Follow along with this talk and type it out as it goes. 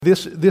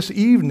This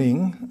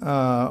evening,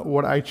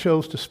 what I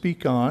chose to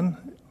speak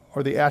on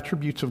are the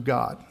attributes of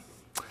God.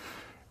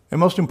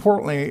 And most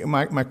importantly,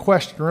 my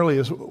question really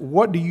is,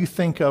 what do you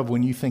think of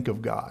when you think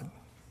of God?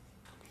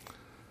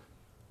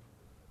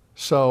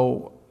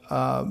 So,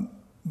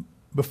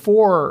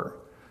 before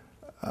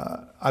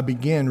I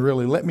begin,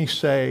 really, let me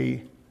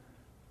say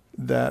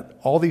that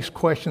all these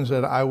questions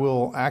that I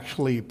will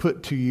actually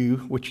put to you,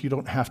 which you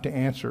don't have to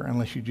answer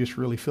unless you just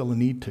really feel the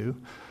need to,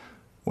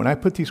 when I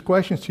put these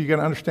questions to you, you got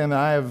to understand that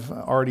I have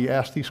already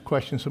asked these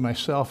questions of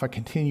myself. I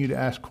continue to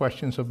ask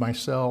questions of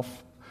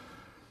myself.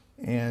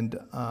 And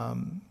I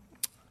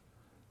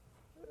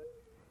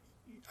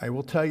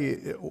will tell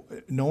you,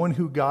 knowing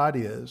who God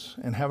is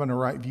and having a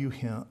right view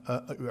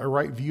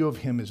of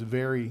Him is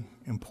very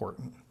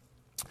important.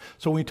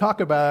 So when we talk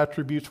about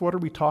attributes, what are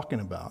we talking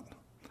about?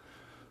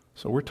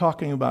 So we're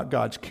talking about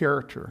God's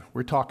character.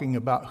 We're talking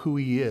about who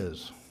He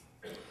is.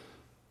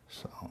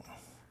 So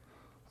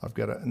I've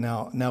got to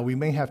now we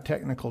may have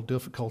technical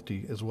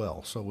difficulty as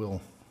well, so we'll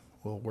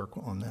work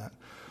on that.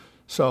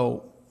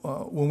 So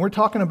when we're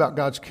talking about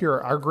God's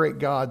character, our great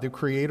God, the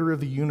creator of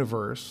the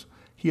universe,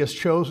 He has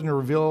chosen to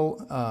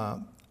reveal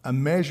a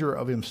measure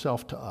of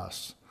Himself to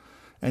us,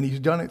 and He's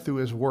done it through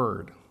His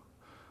Word.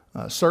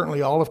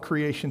 Certainly all of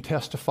creation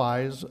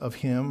testifies of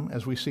Him,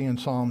 as we see in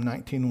Psalm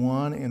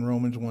 19:1 and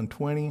Romans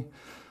 1:20,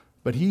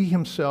 but He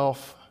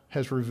Himself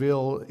is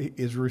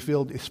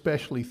revealed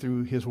especially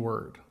through His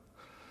Word.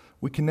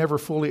 We can never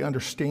fully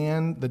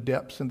understand the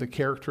depths and the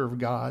character of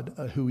God,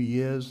 who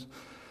He is,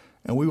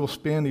 and we will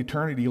spend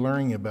eternity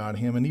learning about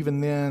Him. And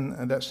even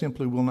then, that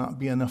simply will not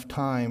be enough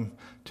time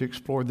to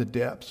explore the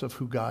depths of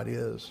who God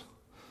is.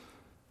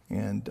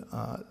 And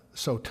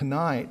so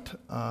tonight,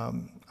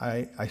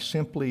 I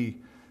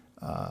simply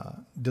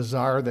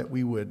desire that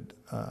we would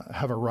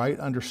have a right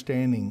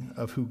understanding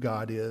of who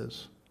God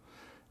is.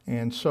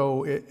 And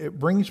so it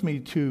brings me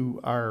to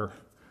our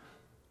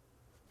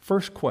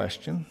first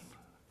question.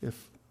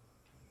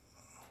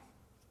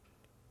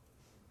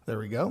 There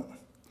we go.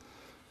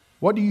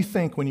 What do you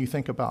think when you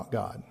think about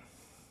God?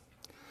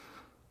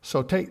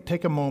 So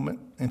take a moment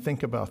and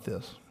think about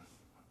this.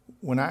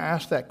 When I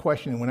ask that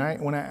question, when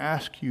I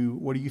ask you,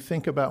 what do you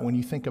think about when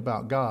you think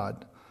about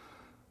God?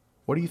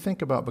 What do you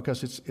think about?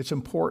 Because it's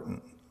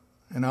important.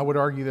 And I would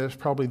argue that it's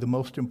probably the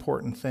most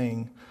important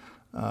thing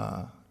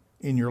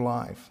in your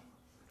life.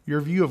 Your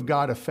view of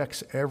God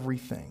affects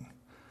everything.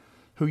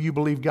 Who you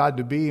believe God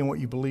to be and what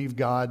you believe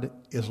God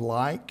is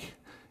like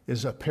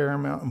is of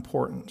paramount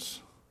importance.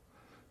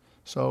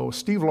 So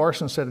Steve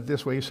Larson said it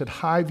this way. He said,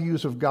 high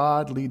views of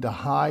God lead to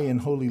high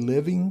and holy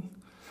living.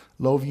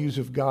 Low views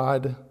of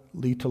God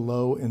lead to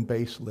low and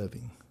base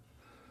living.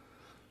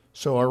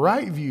 So a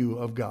right view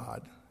of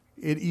God,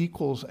 it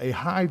equals a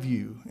high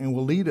view and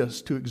will lead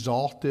us to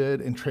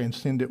exalted and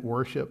transcendent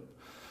worship.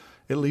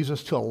 It leads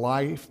us to a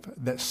life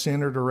that's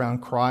centered around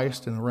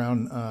Christ and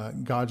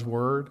around God's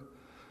Word.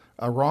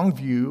 A wrong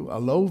view, a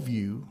low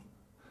view,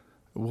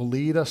 will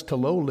lead us to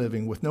low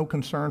living with no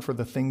concern for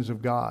the things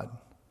of God.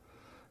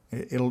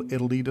 It'll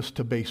lead us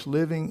to base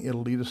living.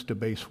 It'll lead us to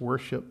base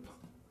worship.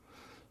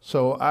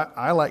 So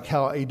I like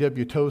how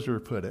A.W. Tozer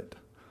put it.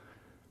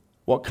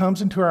 What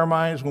comes into our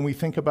minds when we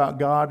think about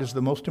God is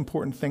the most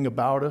important thing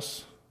about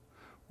us.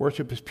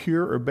 Worship is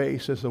pure or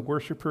base as the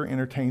worshiper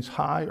entertains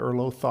high or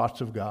low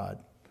thoughts of God.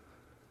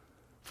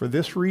 For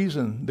this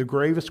reason, the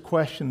gravest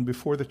question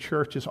before the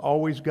church is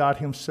always God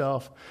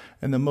Himself,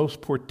 and the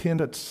most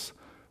portentous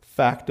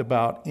fact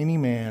about any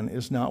man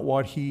is not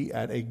what he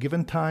at a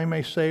given time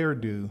may say or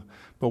do,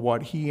 but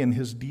what he in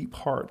his deep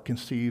heart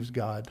conceives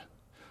God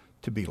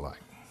to be like.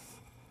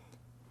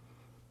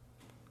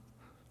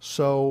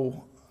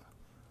 So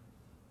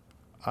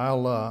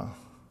I'll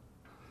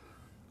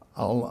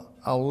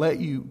let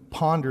you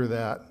ponder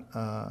that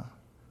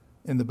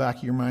in the back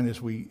of your mind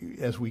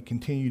as we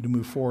continue to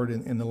move forward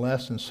in the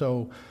lesson.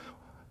 So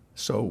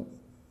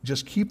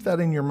just keep that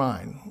in your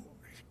mind.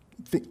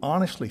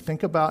 Honestly,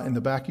 think about in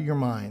the back of your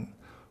mind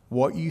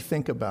what you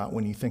think about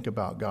when you think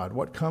about God.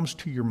 What comes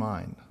to your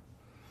mind?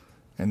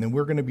 And then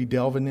we're going to be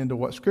delving into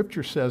what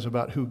Scripture says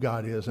about who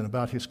God is and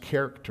about His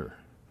character.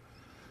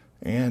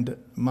 And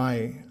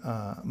my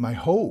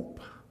hope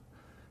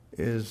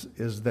is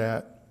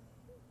that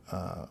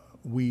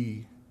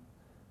we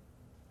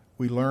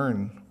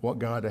learn what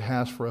God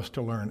has for us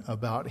to learn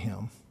about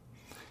Him,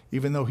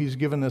 even though He's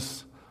given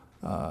us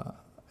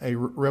a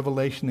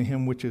revelation of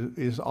Him which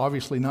is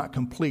obviously not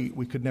complete.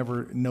 We could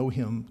never know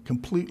Him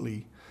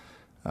completely.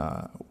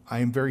 I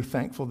am very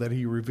thankful that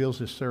He reveals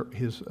His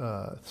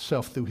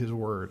self through His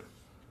Word.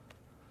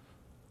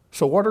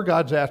 So what are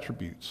God's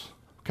attributes?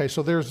 Okay,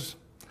 so there's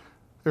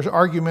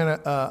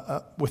argument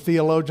with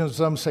theologians.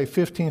 Some say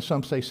 15,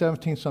 some say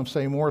 17, some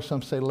say more,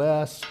 some say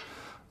less.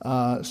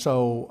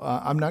 So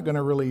I'm not going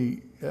to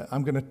really.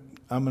 I'm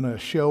going to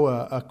show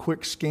a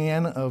quick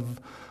scan of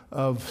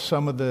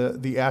some of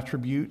the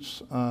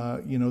attributes.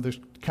 There's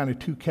kind of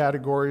two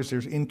categories.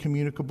 There's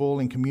incommunicable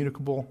and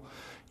communicable.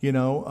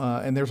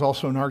 And there's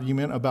also an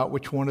argument about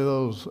which one of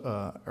those,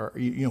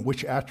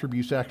 which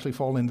attributes actually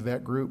fall into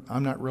that group.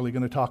 I'm not really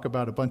going to talk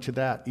about a bunch of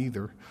that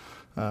either.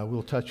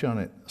 We'll touch on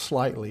it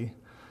slightly.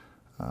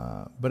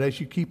 But as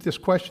you keep this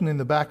question in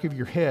the back of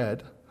your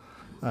head,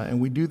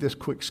 and we do this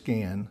quick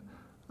scan,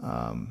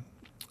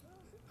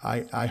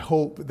 I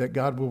hope that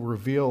God will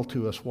reveal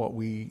to us what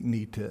we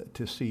need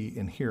to see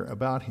and hear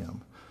about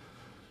him.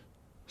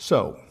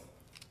 So,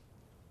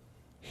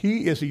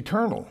 he is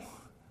eternal,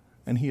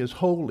 and he is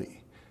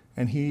holy,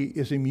 and he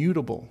is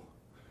immutable,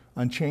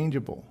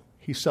 unchangeable.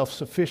 He's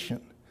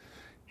self-sufficient.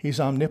 He's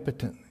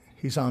omnipotent.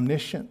 He's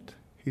omniscient.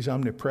 He's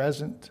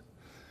omnipresent.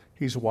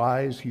 He's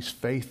wise. He's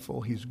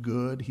faithful. He's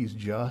good. He's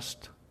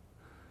just.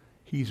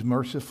 He's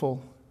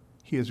merciful.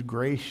 He is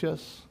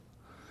gracious.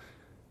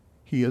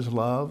 He is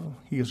love.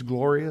 He is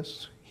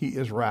glorious. He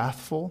is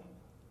wrathful.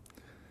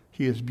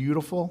 He is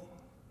beautiful.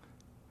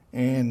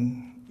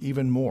 And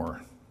even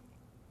more.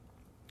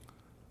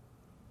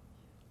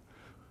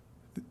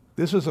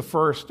 This is the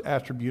first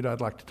attribute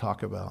I'd like to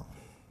talk about.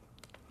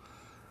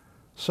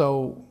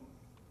 So,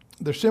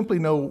 there's simply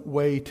no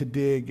way to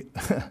dig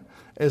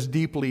as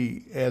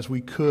deeply as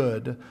we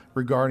could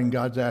regarding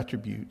God's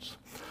attributes.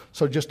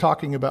 So just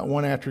talking about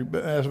one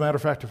attribute, as a matter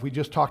of fact, if we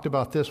just talked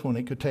about this one,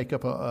 it could take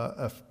up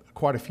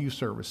quite a few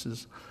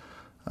services.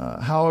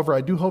 However,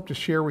 I do hope to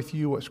share with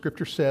you what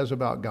Scripture says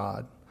about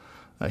God,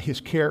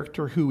 his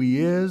character, who he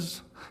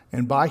is,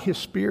 and by his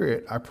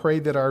Spirit, I pray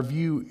that our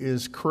view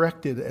is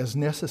corrected as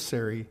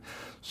necessary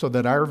so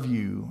that our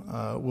view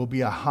will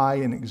be a high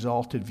and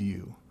exalted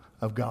view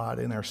of God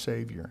and our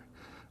Savior,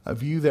 a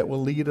view that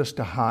will lead us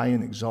to high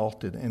and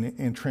exalted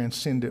and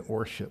transcendent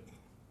worship.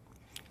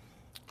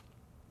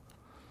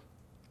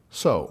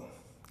 So,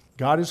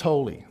 God is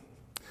holy.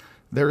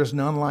 There is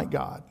none like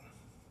God.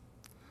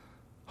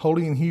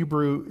 Holy in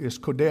Hebrew is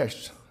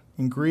kodesh.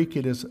 In Greek,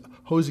 it is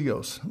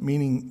hosios,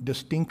 meaning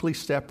distinctly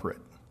separate.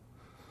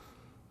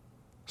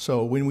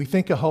 So when we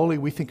think of holy,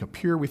 we think of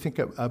pure, we think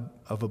of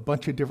a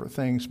bunch of different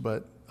things,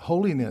 but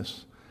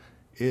holiness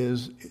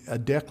is a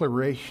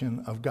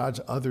declaration of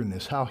God's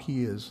otherness, how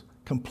he is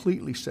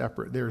completely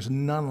separate. There is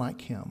none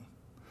like him.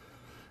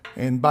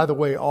 And by the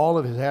way, all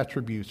of his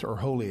attributes are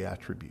holy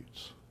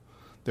attributes.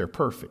 They're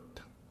perfect.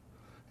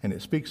 And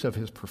it speaks of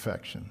his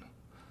perfection.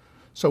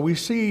 So we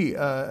see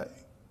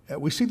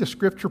the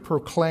Scripture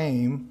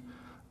proclaim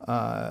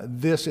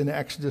this in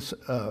Exodus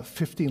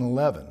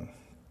 15:11.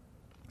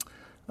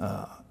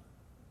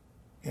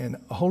 And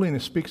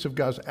holiness speaks of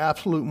God's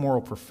absolute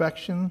moral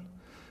perfection,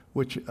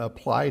 which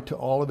apply to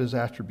all of his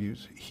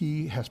attributes.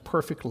 He has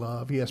perfect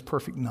love. He has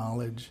perfect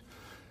knowledge.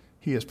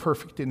 He is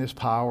perfect in his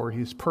power.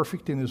 He is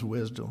perfect in his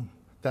wisdom.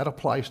 That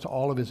applies to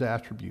all of his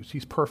attributes.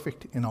 He's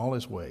perfect in all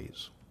his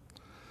ways.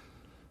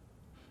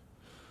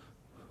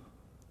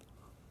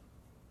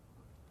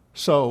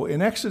 So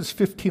in Exodus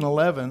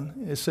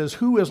 15:11, it says,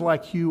 "Who is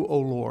like you, O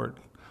Lord,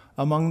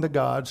 among the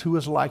gods? Who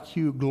is like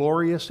you,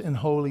 glorious in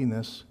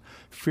holiness,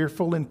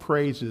 fearful in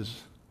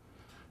praises,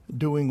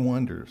 doing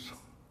wonders?"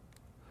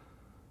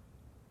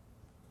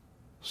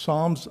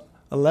 Psalms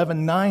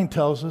 11:9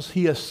 tells us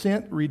he has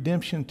sent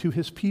redemption to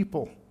his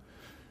people.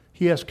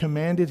 He has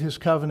commanded his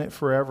covenant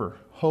forever.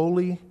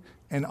 Holy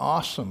and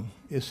awesome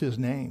is his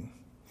name.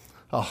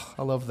 Oh,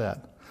 I love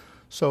that.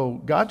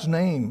 So God's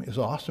name is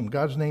awesome.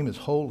 God's name is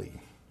holy.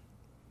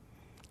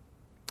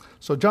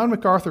 So John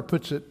MacArthur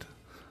puts it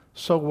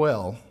so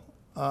well.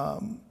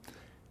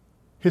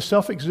 His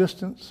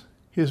self-existence,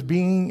 his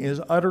being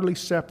is utterly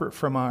separate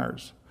from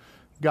ours.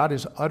 God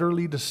is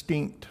utterly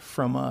distinct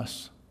from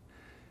us.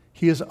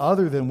 He is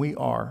other than we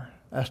are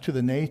as to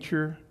the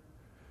nature,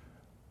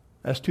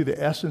 as to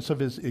the essence of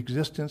his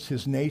existence,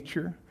 his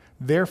nature.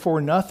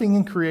 Therefore, nothing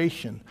in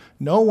creation,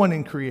 no one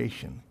in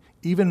creation,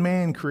 even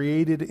man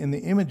created in the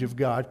image of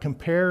God,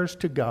 compares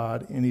to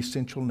God in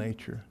essential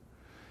nature.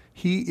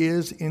 He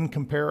is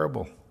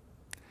incomparable.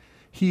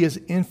 He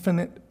is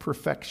infinite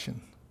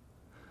perfection.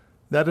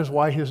 That is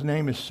why his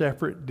name is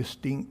separate,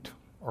 distinct,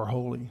 or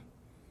holy.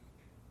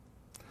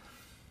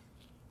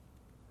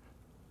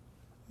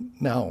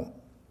 Now,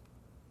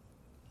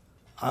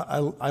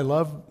 I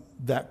love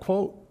that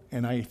quote,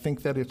 and I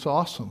think that it's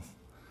awesome.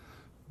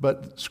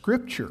 But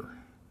Scripture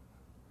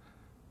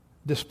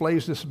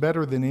displays this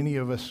better than any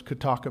of us could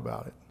talk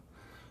about it.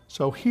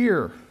 So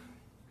here,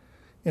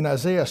 in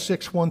Isaiah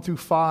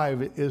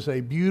 6:1-5 is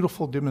a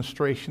beautiful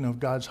demonstration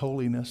of God's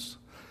holiness.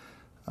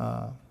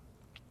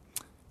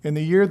 In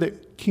the year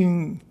that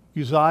King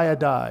Uzziah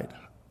died,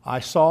 I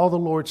saw the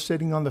Lord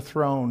sitting on the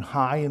throne,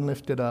 high and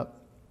lifted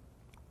up,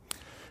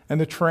 and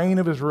the train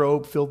of his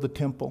robe filled the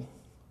temple.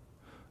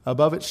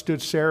 Above it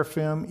stood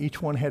seraphim.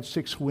 Each one had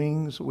 6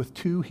 wings. With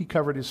 2 he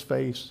covered his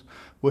face,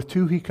 with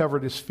 2 he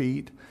covered his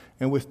feet,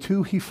 and with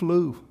 2 he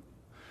flew.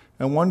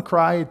 And one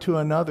cried to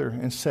another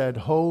and said,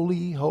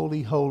 "Holy,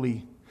 holy,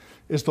 holy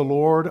is the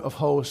Lord of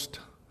hosts.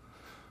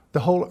 The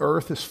whole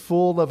earth is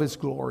full of his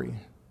glory."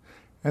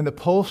 And the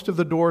posts of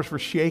the doors were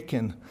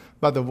shaken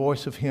by the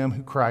voice of him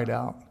who cried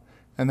out,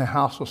 and the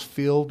house was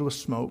filled with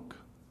smoke.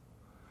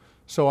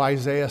 So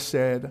Isaiah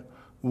said,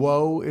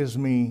 Woe is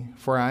me,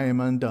 for I am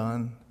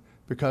undone,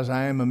 because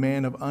I am a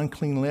man of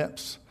unclean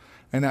lips,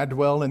 and I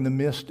dwell in the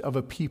midst of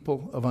a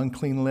people of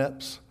unclean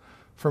lips.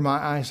 For my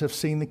eyes have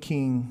seen the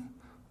King,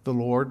 the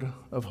Lord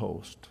of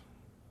hosts.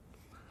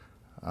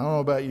 I don't know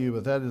about you,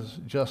 but that is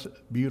just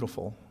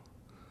beautiful.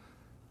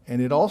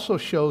 And it also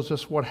shows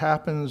us what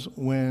happens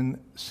when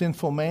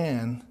sinful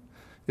man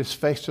is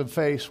face to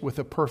face with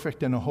a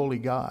perfect and a holy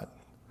God.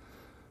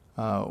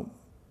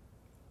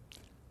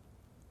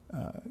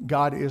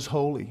 God is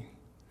holy.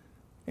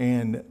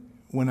 And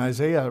when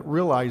Isaiah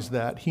realized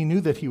that, he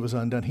knew that he was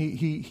undone.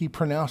 He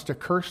pronounced a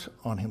curse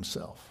on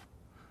himself.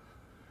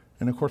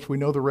 And of course, we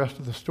know the rest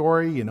of the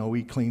story. You know,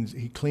 he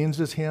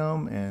cleanses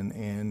him,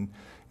 and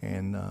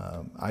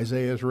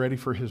Isaiah is ready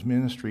for his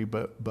ministry.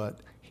 But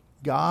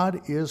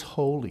God is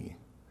holy.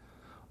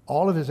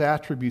 All of his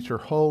attributes are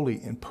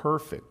holy and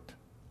perfect.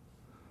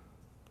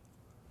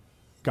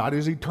 God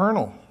is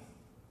eternal.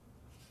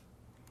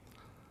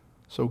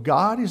 So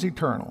God is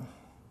eternal.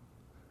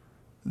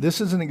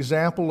 This is an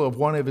example of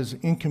one of his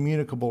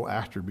incommunicable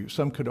attributes.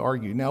 Some could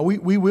argue. Now,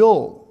 we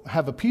will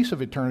have a piece of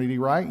eternity,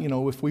 right? You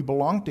know, if we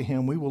belong to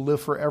him, we will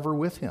live forever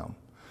with him.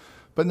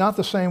 But not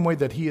the same way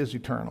that he is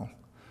eternal.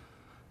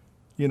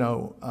 You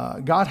know,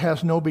 God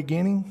has no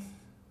beginning,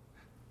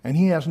 and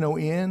he has no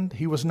end.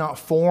 He was not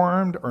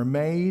formed or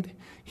made.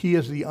 He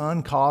is the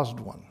uncaused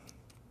one.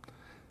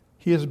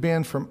 He has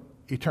been from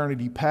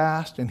eternity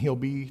past, and he'll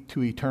be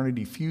to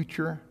eternity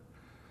future.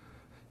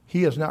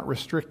 He is not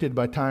restricted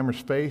by time or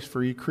space,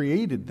 for he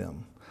created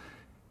them.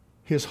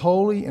 His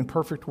holy and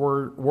perfect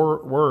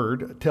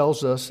word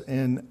tells us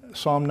in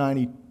Psalm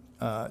 90,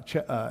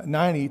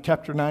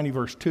 chapter 90,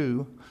 verse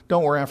 2.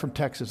 Don't worry, I'm from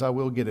Texas. I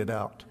will get it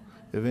out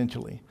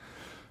eventually.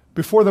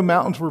 Before the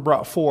mountains were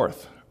brought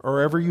forth,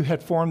 or ever you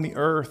had formed the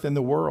earth and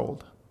the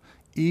world,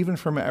 even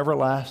from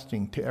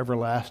everlasting to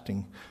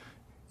everlasting,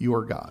 you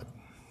are God.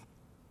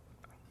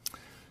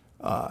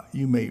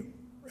 You may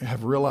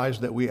have realized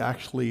that we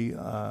actually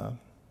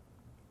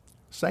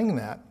sang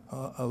that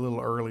a little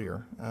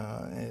earlier.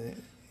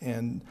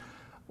 And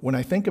when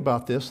I think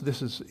about this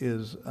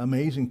is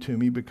amazing to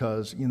me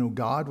because, you know,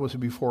 God was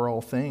before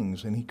all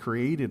things and he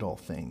created all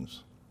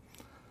things.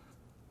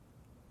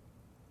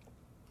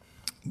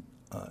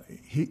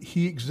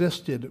 He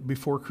existed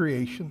before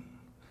creation.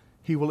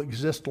 He will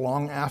exist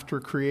long after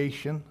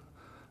creation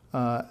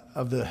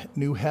of the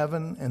new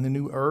heaven and the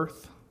new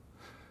earth.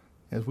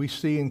 As we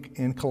see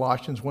in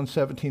Colossians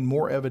 1:17,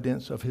 more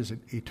evidence of his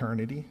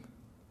eternity.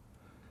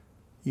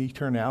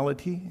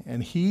 Eternality,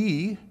 and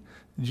he,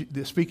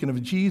 speaking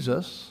of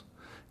Jesus,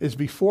 is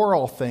before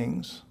all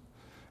things,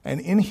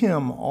 and in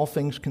him all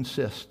things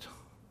consist.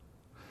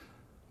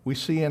 We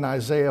see in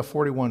Isaiah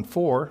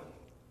 41:4,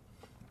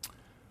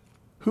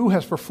 who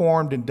has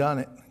performed and done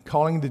it,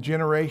 calling the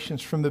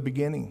generations from the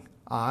beginning?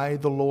 I,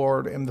 the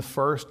Lord, am the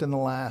first and the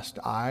last.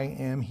 I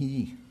am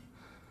he.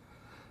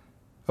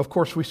 Of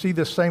course, we see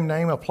this same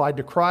name applied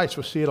to Christ.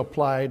 We see it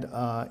applied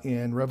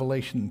in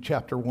Revelation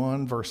chapter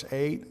 1, verse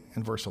 8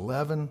 and verse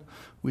 11.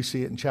 We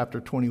see it in chapter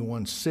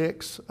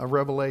 21:6 of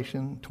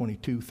Revelation,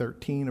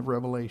 22:13 of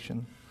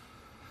Revelation.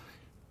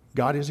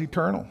 God is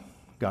eternal.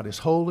 God is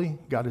holy.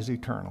 God is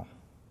eternal.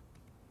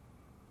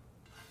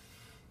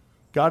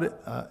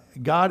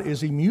 God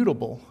is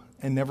immutable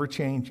and never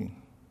changing.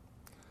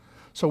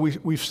 So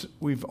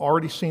we've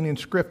already seen in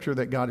Scripture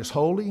that God is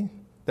holy,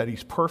 that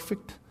he's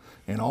perfect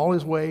in all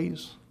his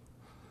ways.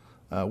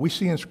 We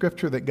see in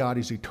Scripture that God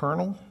is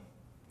eternal.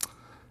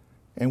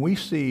 And we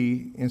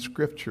see in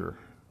Scripture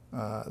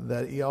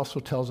that he also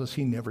tells us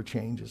he never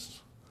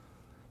changes.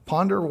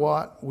 Ponder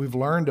what we've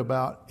learned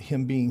about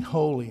him being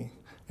holy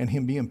and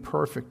him being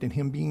perfect and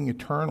him being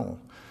eternal.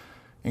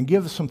 And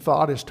give us some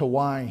thought as to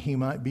why he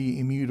might be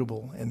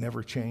immutable and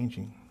never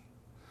changing.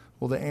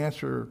 Well, the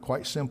answer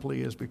quite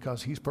simply is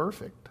because he's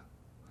perfect.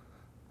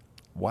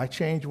 Why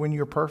change when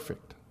you're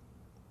perfect?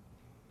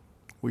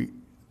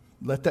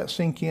 Let that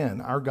sink in.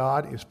 Our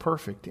God is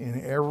perfect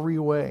in every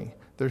way.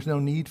 There's no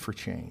need for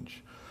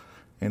change.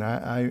 And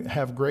I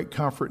have great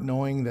comfort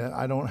knowing that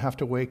I don't have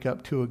to wake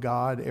up to a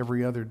God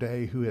every other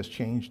day who has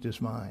changed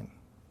his mind.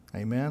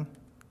 Amen?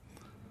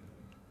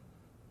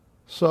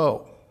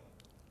 So,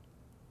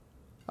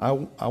 I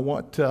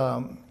want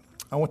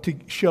to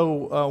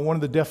show one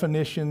of the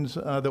definitions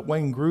that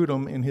Wayne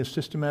Grudem in his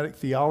systematic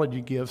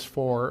theology gives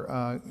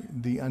for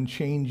the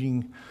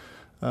unchanging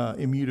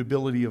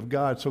immutability of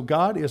God. So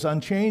God is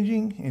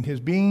unchanging in his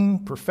being,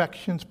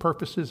 perfections,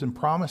 purposes, and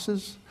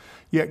promises.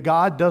 Yet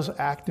God does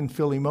act and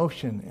feel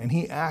emotion, and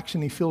he acts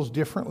and he feels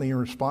differently in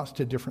response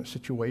to different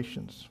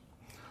situations.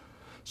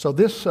 So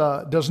this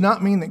does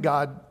not mean that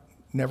God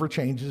never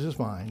changes his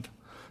mind,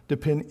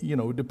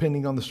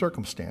 depending on the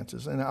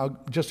circumstances. And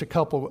just a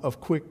couple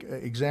of quick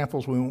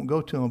examples. We won't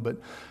go to them, but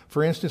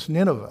for instance,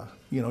 Nineveh.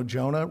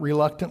 Jonah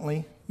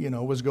reluctantly,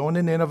 was going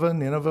to Nineveh.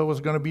 Nineveh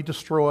was going to be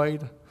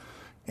destroyed.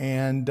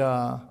 And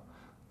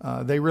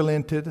they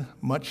relented,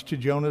 much to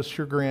Jonah's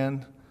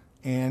chagrin,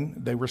 and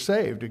they were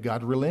saved.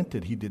 God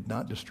relented. He did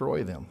not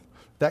destroy them.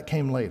 That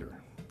came later.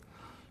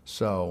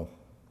 So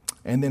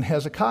And then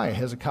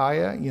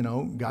Hezekiah,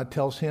 God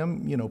tells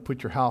him,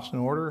 put your house in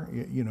order.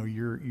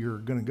 You're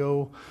going to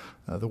go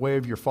the way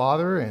of your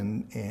father.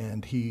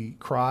 And he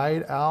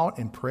cried out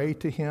and prayed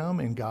to him,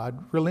 and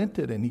God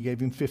relented, and he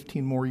gave him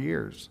 15 more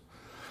years.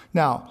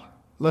 Now,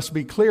 let's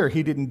be clear,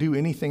 he didn't do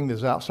anything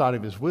that's outside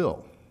of his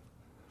will.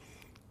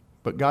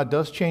 But God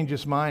does change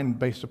his mind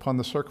based upon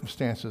the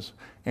circumstances.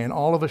 And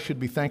all of us should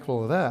be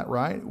thankful of that,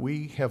 right?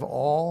 We have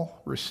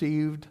all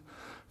received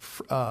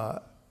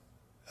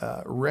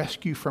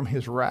rescue from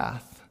his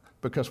wrath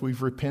because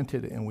we've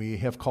repented and we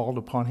have called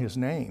upon his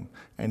name,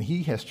 and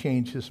he has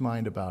changed his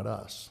mind about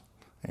us.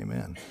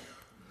 Amen.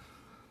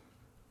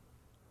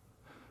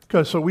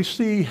 Because so we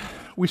see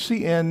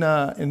in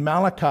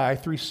Malachi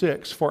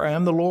 3:6, for I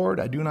am the Lord,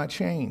 I do not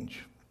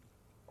change.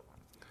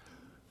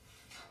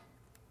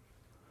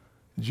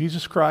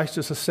 Jesus Christ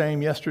is the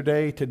same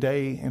yesterday,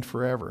 today, and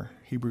forever.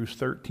 Hebrews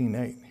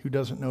 13:8. Who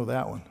doesn't know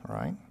that one,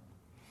 right?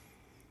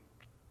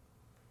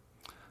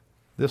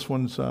 This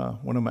one's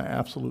one of my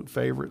absolute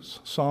favorites.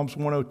 Psalms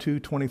 102,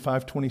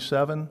 25,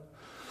 27.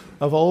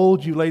 Of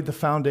old you laid the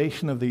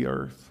foundation of the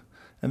earth,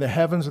 and the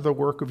heavens are the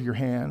work of your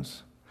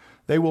hands.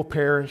 They will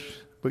perish,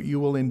 but you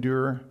will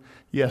endure.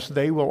 Yes,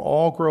 they will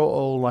all grow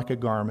old like a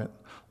garment.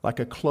 Like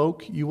a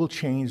cloak you will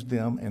change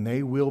them, and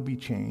they will be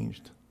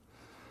changed.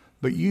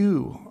 But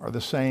you are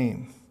the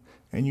same,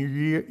 and your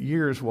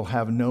years will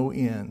have no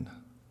end.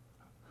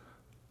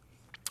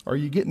 Are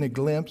you getting a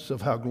glimpse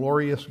of how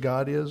glorious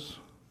God is?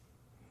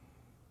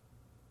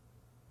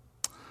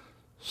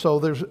 So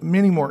there's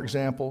many more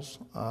examples,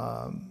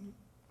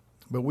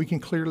 but we can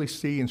clearly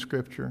see in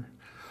Scripture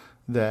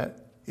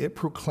that it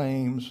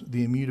proclaims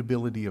the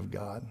immutability of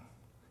God.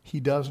 He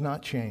does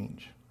not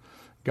change.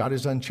 God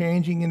is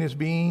unchanging in his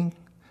being,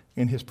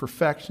 in his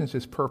perfections,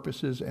 his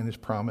purposes, and his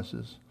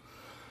promises.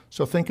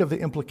 So think of the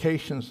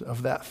implications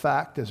of that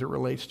fact as it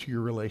relates to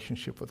your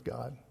relationship with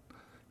God.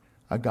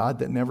 A God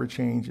that never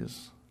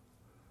changes.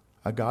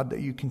 A God that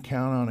you can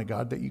count on, a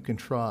God that you can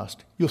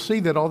trust. You'll see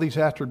that all these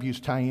attributes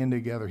tie in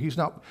together. He's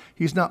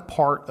not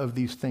part of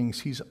these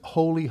things. He's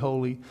holy,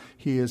 holy.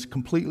 He is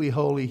completely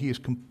holy. He is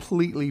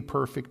completely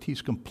perfect.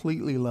 He's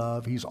completely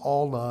love. He's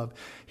all love.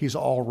 He's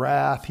all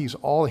wrath. He's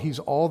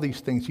all these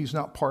things. He's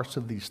not parts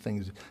of these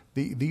things.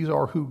 These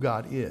are who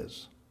God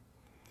is.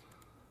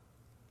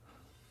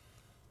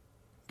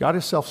 God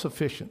is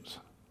self-sufficient.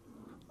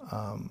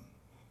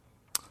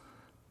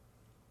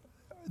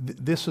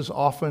 This is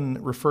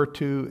often referred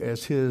to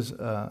as his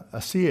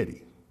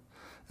aseity.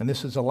 And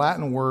this is a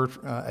Latin word,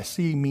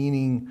 aseity,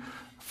 meaning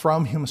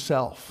from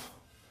himself.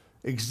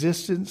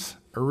 Existence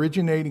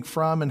originating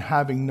from and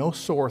having no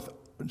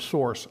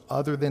source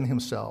other than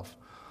himself.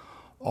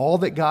 All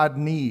that God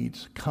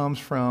needs comes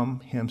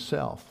from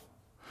himself.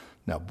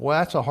 Now, boy,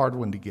 that's a hard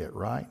one to get,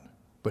 right?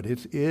 But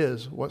it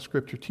is what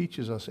Scripture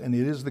teaches us, and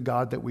it is the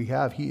God that we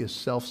have. He is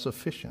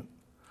self-sufficient.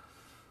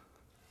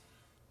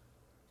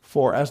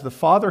 For as the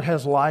Father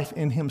has life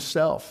in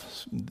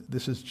himself,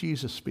 this is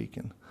Jesus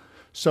speaking,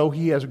 so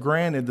he has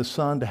granted the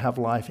Son to have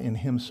life in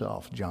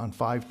himself. John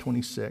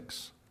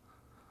 5:26.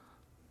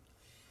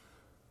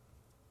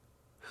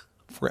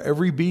 For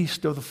every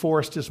beast of the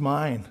forest is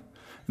mine,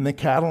 and the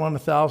cattle on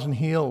 1,000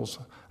 hills.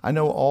 I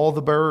know all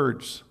the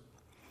birds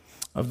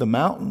of the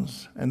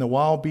mountains, and the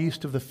wild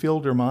beasts of the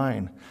field are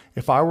mine.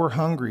 If I were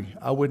hungry,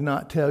 I would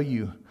not tell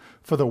you,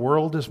 for the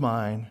world is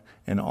mine,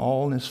 and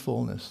all in its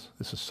fullness.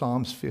 This is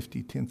Psalms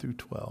 50, 10 through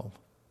 12.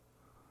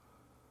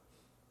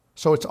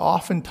 So it's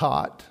often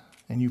taught,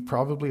 and you've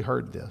probably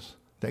heard this,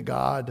 that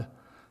God,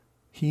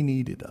 he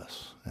needed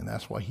us, and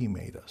that's why he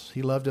made us.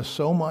 He loved us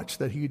so much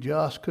that he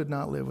just could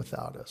not live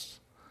without us.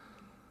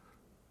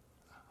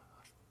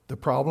 The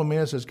problem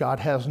is God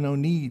has no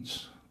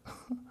needs.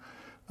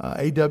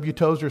 A.W.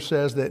 Tozer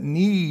says that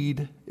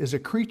need is a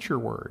creature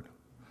word.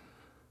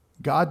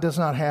 God does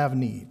not have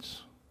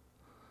needs.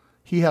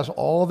 He has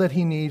all that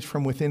he needs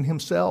from within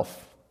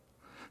himself.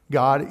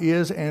 God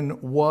is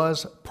and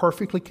was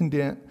perfectly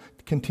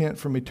content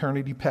from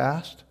eternity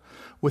past.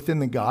 Within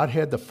the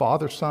Godhead, the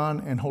Father,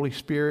 Son, and Holy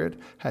Spirit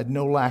had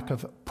no lack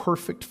of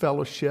perfect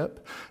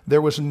fellowship.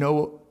 There was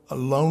no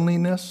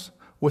loneliness.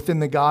 Within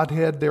the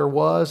Godhead, there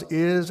was,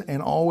 is,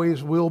 and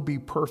always will be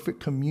perfect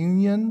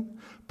communion,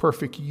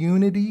 perfect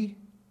unity,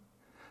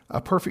 a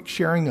perfect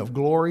sharing of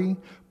glory,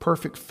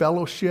 perfect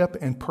fellowship,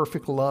 and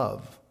perfect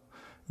love.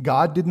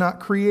 God did not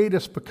create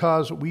us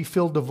because we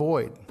filled a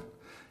void.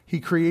 He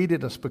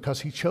created us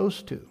because he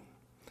chose to,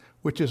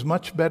 which is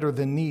much better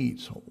than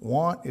needs.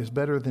 Want is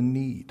better than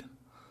need.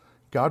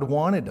 God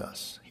wanted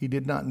us. He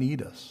did not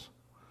need us.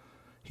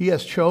 He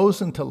has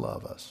chosen to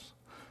love us.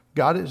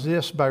 God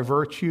exists by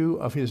virtue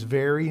of his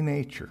very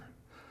nature.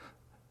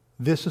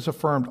 This is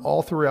affirmed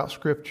all throughout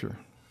Scripture.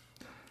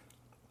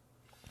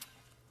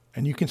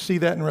 And you can see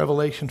that in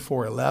Revelation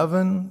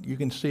 4:11. You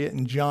can see it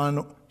in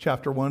John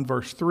chapter 1,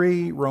 verse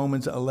 3,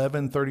 Romans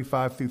 11,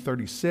 35 through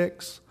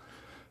 36,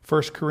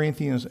 1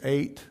 Corinthians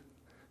 8,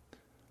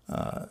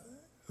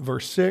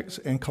 verse 6,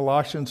 and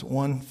Colossians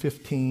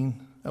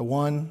 15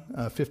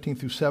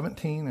 through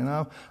 17. And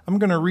I'm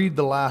going to read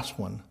the last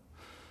one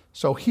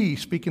So he,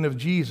 speaking of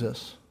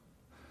Jesus,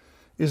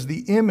 is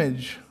the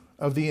image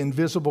of the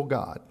invisible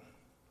God,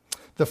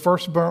 the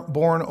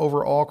firstborn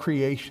over all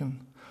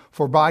creation.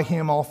 For by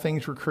him all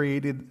things were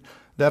created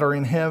that are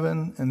in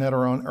heaven and that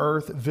are on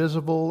earth,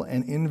 visible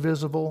and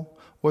invisible,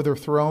 whether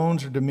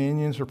thrones or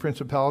dominions or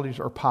principalities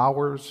or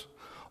powers.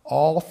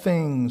 All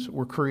things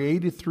were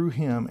created through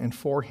him and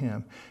for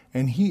him,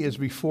 and he is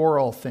before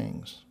all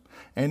things,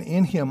 and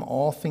in him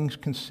all things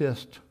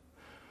consist.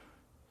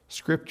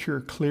 Scripture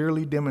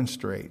clearly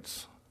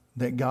demonstrates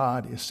that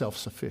God is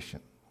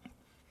self-sufficient.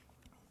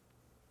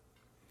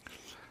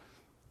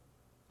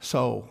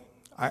 So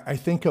I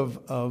think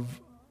of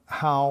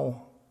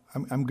how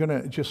I'm going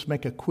to just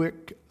make a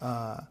quick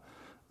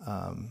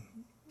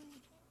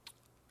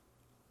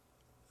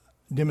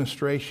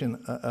demonstration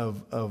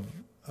of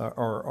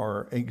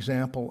or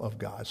example of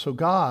God. So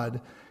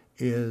God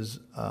is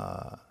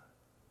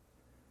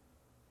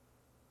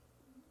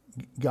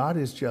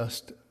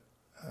just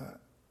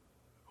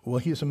well,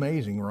 he's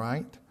amazing,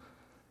 right?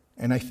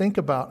 And I think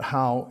about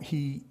how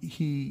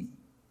he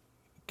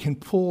can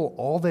pull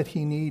all that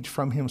he needs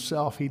from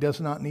himself. He does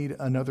not need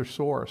another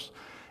source.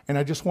 And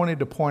I just wanted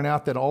to point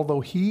out that although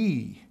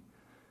he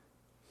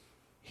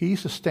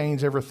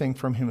sustains everything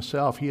from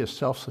himself, he is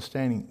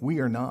self-sustaining. We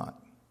are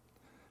not.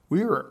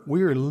 We are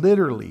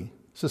literally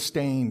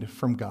sustained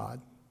from God.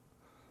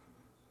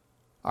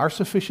 Our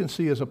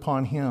sufficiency is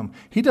upon him.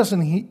 He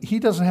doesn't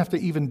have to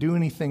even do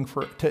anything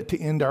to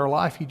end our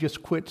life. He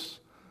just quits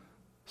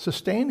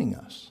sustaining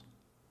us.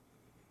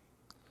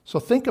 So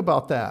think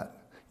about that.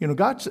 You know,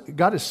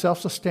 God is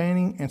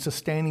self-sustaining and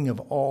sustaining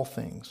of all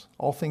things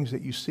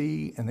that you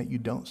see and that you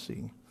don't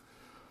see.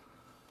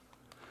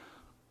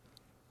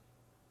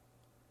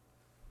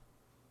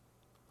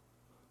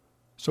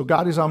 So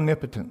God is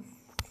omnipotent.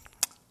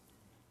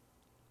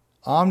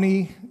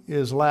 Omni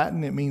is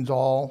Latin, it means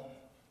all.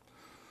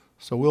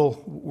 So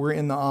we're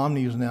in the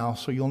omnis now,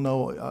 so you'll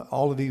know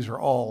all of these are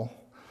all.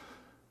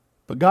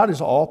 But God is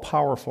all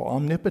powerful.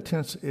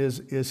 Omnipotence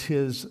is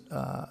his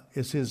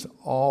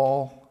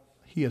all.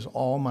 He is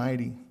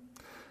almighty.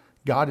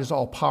 God is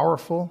all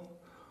powerful,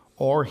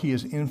 or he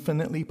is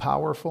infinitely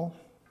powerful.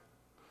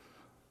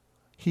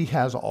 He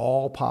has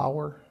all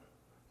power.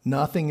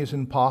 Nothing is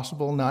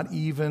impossible, not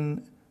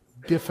even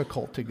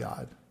difficult to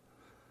God.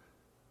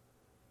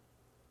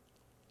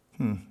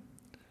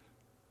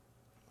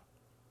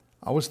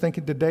 I was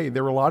thinking today,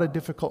 there were a lot of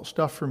difficult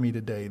stuff for me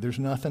today. There's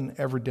nothing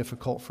ever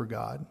difficult for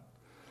God.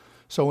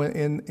 So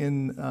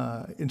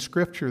in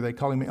Scripture, they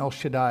call him El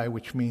Shaddai,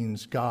 which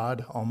means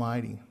God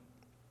Almighty.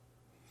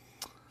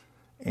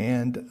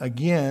 And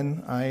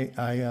again,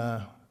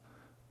 I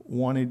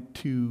wanted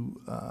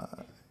to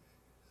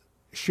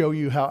show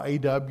you how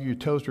A.W.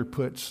 Tozer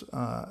puts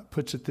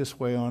it this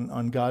way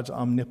on God's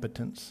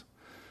omnipotence.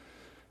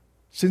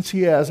 Since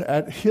he has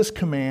at his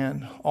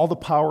command all the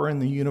power in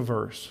the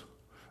universe,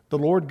 the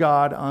Lord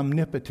God,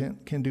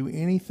 omnipotent, can do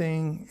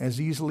anything as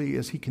easily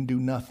as he can do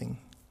nothing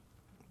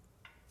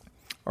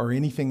or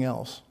anything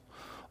else.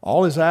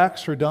 All his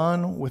acts are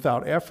done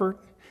without effort.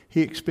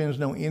 He expends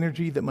no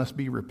energy that must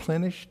be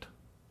replenished.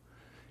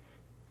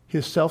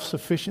 His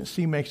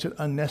self-sufficiency makes it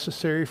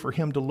unnecessary for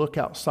him to look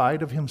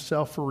outside of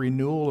himself for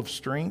renewal of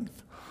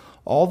strength.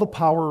 All the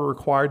power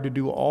required to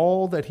do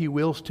all that he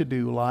wills to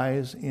do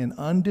lies in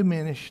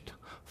undiminished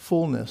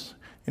fullness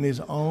in his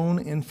own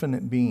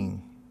infinite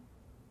being.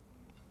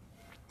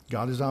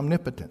 God is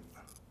omnipotent.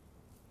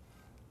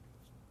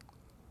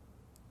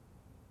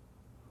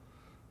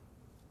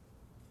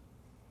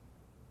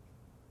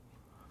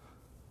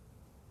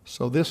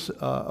 So this,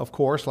 of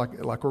course,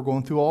 like we're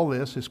going through all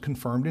this, is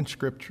confirmed in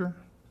Scripture.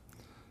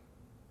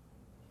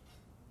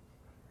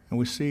 And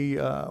we see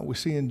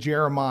in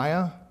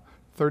Jeremiah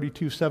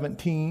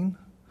 32:17,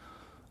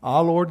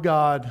 Ah, Lord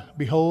God,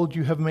 behold,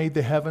 you have made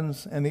the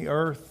heavens and the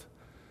earth.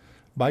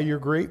 By your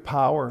great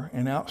power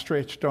and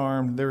outstretched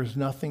arm, there is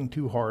nothing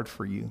too hard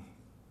for you.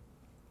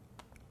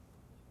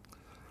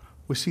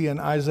 We see in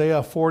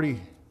Isaiah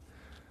 40,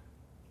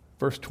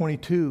 verse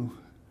 22,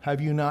 have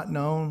you not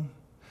known?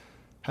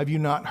 Have you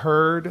not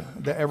heard?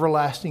 The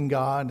everlasting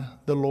God,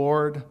 the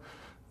Lord,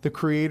 the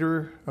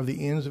creator of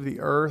the ends of the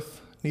earth,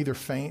 neither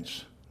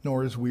faints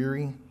nor is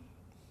weary.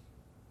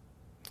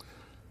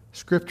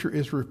 Scripture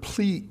is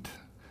replete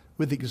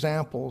with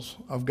examples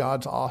of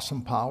God's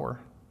awesome power.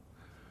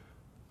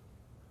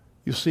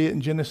 You'll see it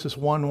in Genesis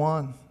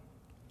 1:1.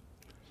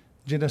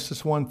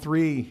 Genesis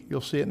 1:3.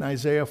 You'll see it in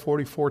Isaiah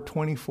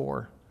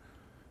 44:24.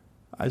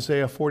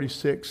 Isaiah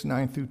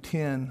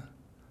 46:9-10.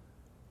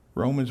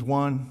 Romans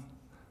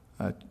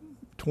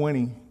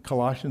 1:20.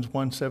 Colossians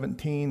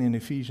 1:17 and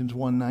Ephesians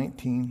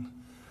 1:19.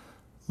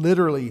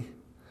 Literally,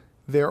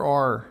 there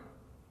are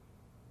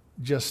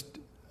just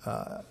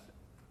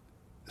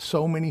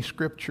so many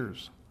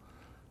scriptures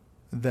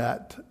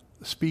that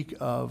speak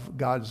of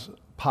God's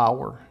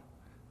power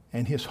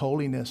and his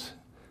holiness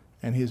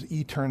and his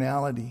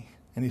eternality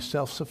and his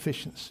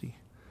self-sufficiency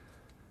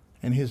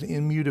and his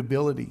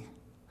immutability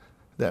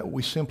that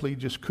we simply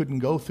just couldn't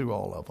go through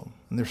all of them.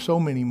 And there's so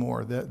many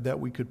more that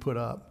we could put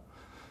up.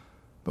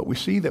 But we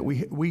see that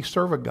we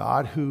serve a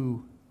God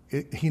who,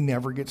 he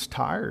never gets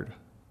tired.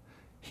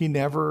 He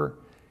never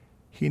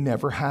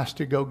has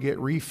to go get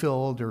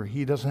refilled, or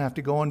he doesn't have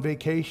to go on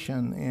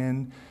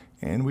vacation.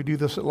 And we do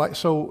this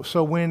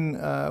so when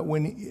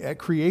at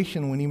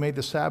creation, when he made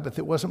the Sabbath,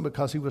 it wasn't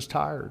because he was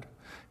tired.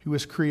 He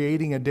was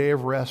creating a day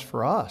of rest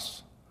for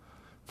us,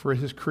 for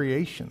his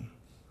creation.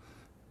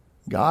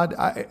 God,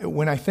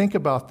 when I think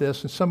about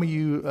this, and some of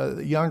you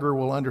younger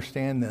will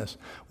understand this,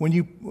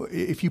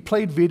 if you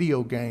played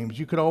video games,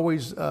 you could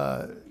always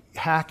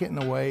hack it in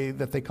a way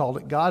that they called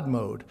it God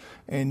mode,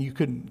 and you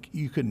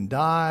couldn't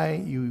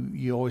die.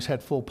 You always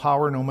had full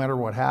power no matter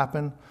what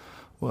happened.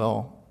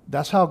 Well,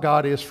 that's how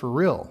God is for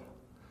real.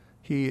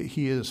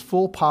 He is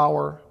full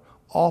power,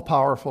 all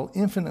powerful,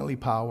 infinitely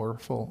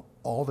powerful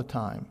all the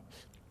time.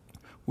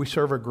 We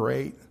serve a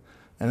great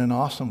and an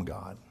awesome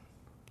God.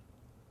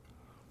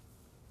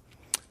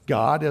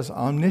 God is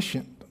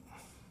omniscient.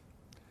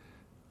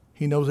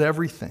 He knows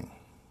everything.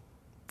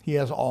 He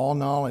has all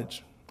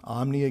knowledge.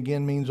 Omni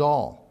again means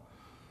all.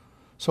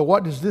 So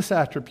what does this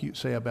attribute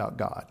say about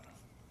God?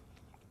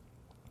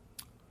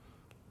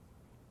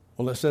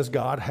 Well, it says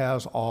God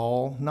has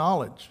all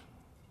knowledge.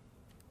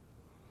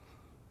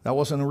 That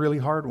wasn't a really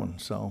hard one,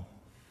 so.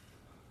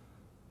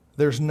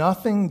 There's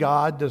nothing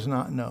God does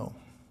not know.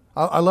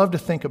 I love to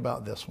think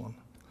about this one.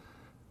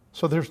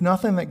 So there's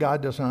nothing that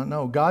God does not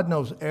know. God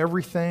knows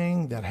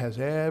everything that has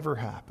ever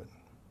happened.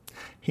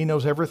 He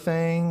knows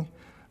everything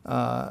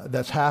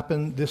that's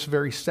happened this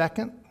very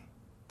second.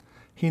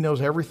 He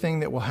knows everything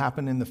that will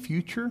happen in the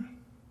future.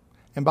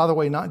 And by the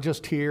way, not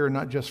just here,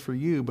 not just for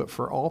you, but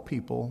for all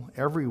people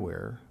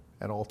everywhere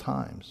at all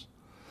times.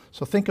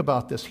 So think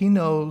about this. He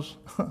knows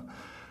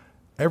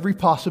every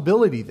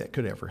possibility that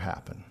could ever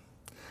happen.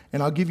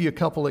 And I'll give you a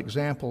couple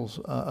examples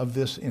of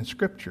this in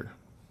Scripture.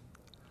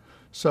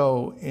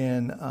 So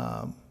in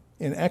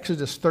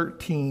Exodus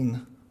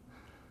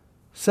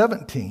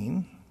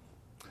 13:17,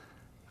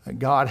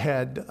 God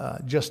had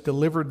just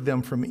delivered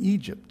them from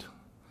Egypt,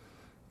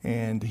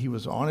 and he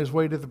was on his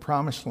way to the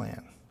Promised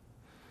Land.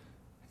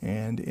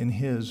 And in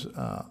his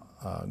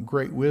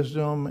great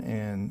wisdom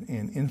and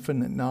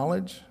infinite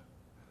knowledge,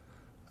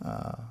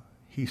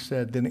 he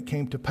said, "Then it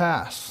came to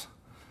pass,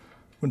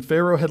 when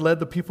Pharaoh had let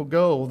the people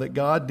go, that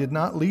God did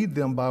not lead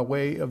them by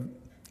way of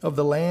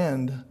the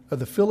land of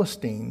the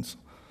Philistines,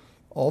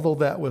 although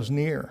that was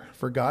near.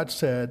 For God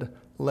said,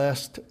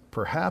 lest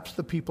perhaps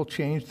the people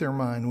change their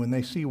mind when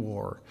they see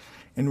war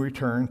and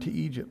return to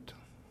Egypt."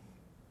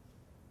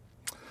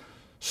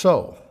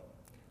 So,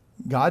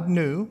 God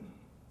knew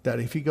that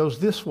if he goes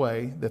this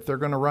way, that they're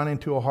going to run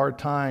into a hard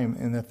time,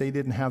 and that they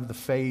didn't have the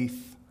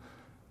faith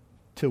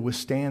to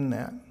withstand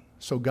that.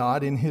 So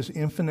God, in his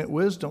infinite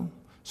wisdom,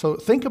 so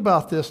think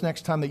about this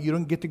next time, that you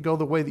don't get to go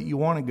the way that you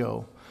want to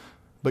go,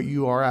 but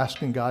you are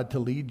asking God to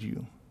lead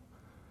you.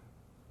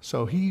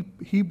 So he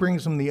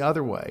brings them the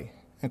other way.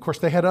 And of course,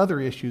 they had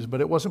other issues,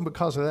 but it wasn't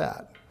because of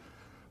that.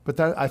 But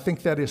I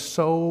think that is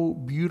so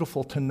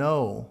beautiful to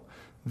know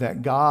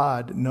that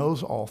God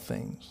knows all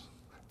things.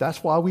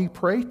 That's why we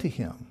pray to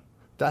him.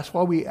 That's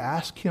why we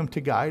ask him to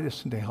guide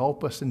us and to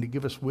help us and to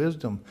give us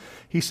wisdom.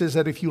 He says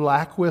that if you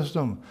lack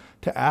wisdom,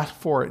 to ask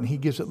for it, and he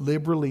gives it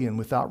liberally and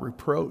without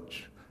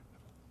reproach.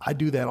 I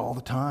do that all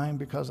the time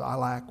because I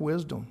lack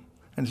wisdom,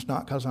 and it's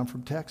not because I'm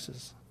from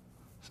Texas.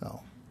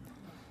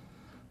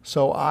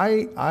 So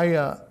I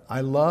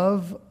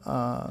love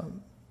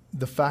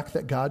the fact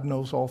that God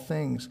knows all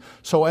things.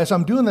 So as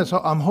I'm doing this,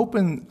 I'm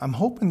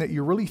hoping that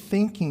you're really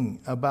thinking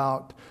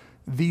about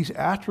these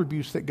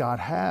attributes that God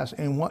has,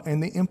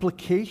 and the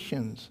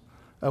implications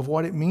of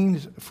what it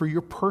means for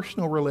your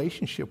personal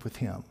relationship with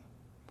him.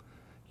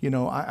 You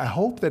know, I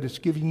hope that it's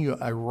giving you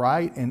a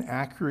right and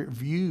accurate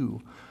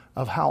view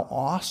of how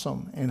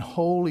awesome and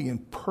holy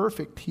and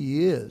perfect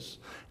he is,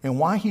 and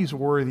why he's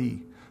worthy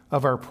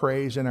of our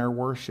praise and our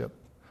worship,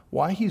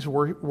 why he's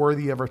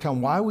worthy of our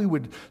time, why we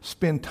would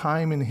spend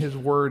time in his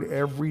word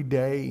every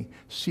day,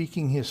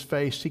 seeking his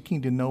face,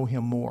 seeking to know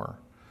him more.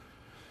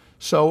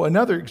 So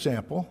another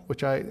example,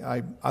 which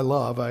I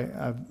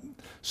love,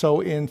 so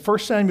in 1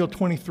 Samuel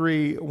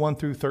 23, 1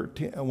 through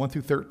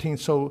 13,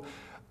 so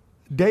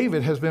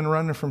David has been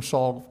running from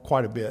Saul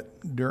quite a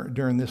bit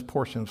during this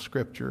portion of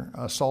Scripture.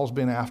 Saul's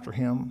been after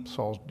him.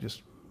 Saul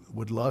just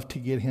would love to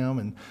get him.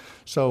 And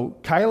so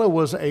Keilah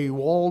was a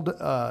walled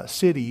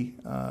city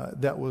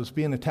that was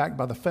being attacked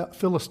by the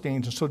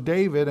Philistines. And so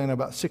David and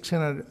about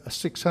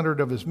 600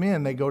 of his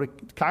men, they go to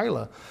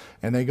Keilah.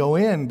 And they go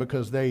in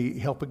because they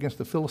help against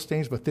the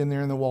Philistines, but then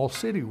they're in the walled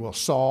city. Well,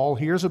 Saul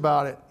hears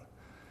about it.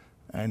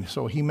 And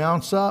so he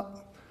mounts up.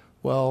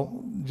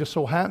 Well, just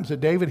so happens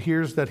that David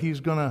hears that he's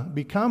going to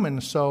be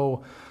coming.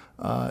 So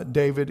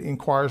David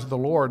inquires of the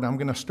Lord. And I'm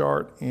going to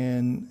start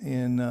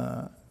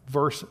in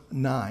verse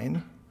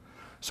 9.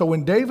 So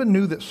when David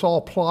knew that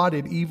Saul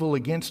plotted evil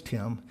against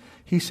him,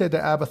 he said to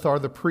Abiathar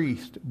the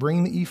priest,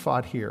 "Bring the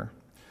ephod here."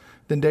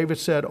 Then David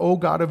said, "O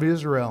God of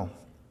Israel,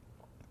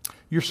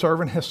 your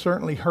servant has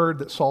certainly heard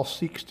that Saul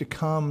seeks to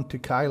come to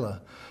Keilah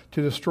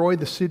to destroy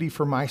the city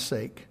for my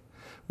sake.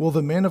 Will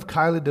the men of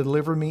Keilah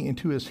deliver me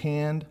into his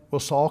hand?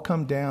 Will Saul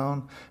come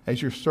down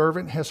as your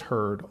servant has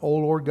heard? O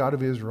Lord God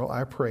of Israel,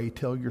 I pray,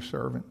 tell your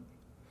servant.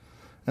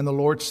 And the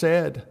Lord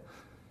said,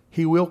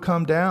 he will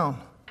come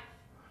down.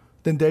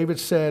 Then David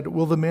said,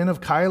 will the men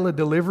of Keilah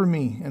deliver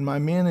me and my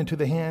men into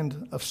the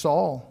hand of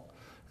Saul?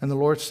 And the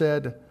Lord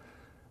said,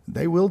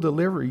 they will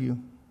deliver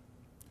you.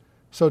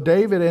 So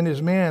David and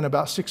his men,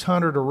 about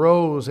 600,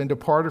 arose and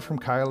departed from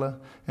Keilah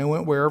and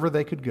went wherever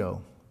they could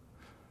go.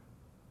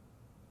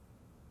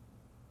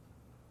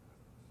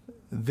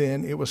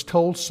 Then it was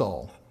told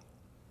Saul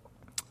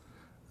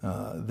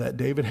that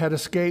David had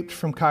escaped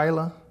from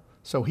Keilah,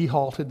 so he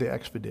halted the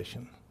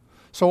expedition.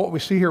 So what we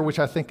see here, which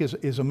I think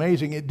is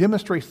amazing, it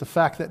demonstrates the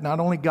fact that not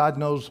only God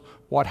knows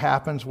what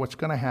happens, what's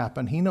going to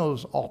happen, he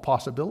knows all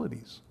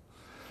possibilities.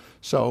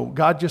 So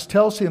God just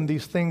tells him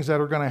these things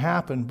that are going to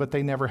happen, but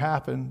they never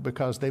happen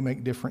because they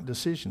make different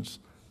decisions.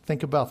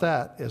 Think about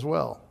that as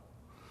well.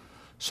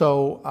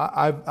 So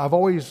I've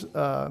always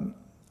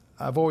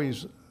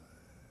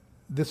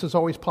this has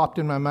always popped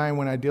in my mind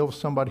when I deal with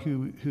somebody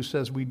who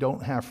says we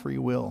don't have free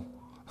will,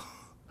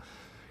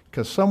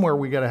 because somewhere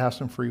we got to have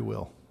some free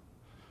will.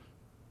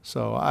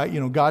 So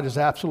God is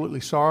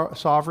absolutely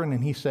sovereign,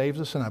 and he saves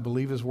us, and I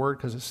believe his word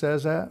because it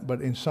says that.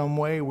 But in some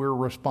way, we're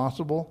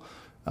responsible.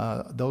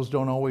 Those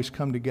don't always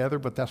come together,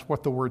 but that's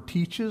what the word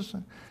teaches,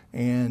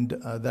 and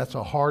that's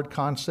a hard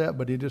concept,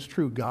 but it is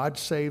true. God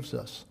saves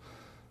us,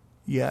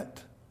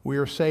 yet we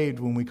are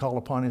saved when we call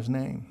upon his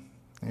name.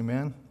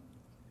 Amen.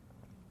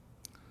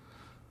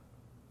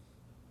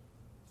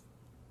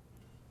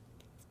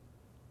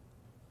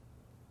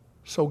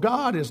 So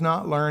God is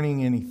not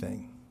learning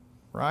anything,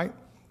 right?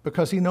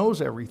 Because he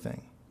knows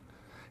everything.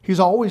 He's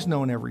always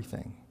known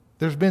everything.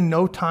 There's been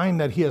no time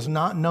that he has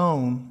not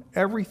known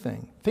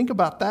everything. Think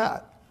about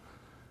that.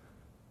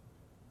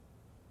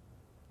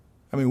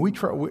 I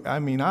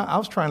mean, I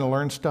was trying to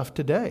learn stuff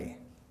today.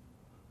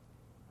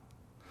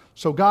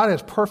 So God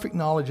has perfect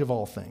knowledge of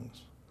all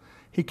things.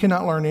 He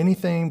cannot learn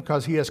anything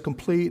because he has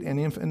complete and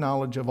infinite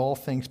knowledge of all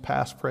things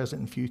past,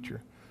 present, and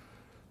future.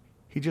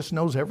 He just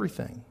knows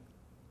everything.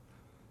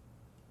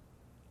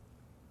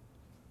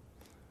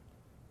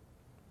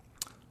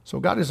 So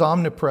God is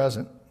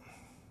omnipresent.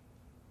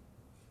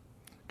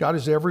 God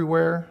is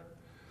everywhere.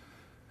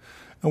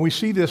 And we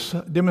see this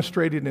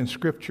demonstrated in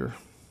Scripture.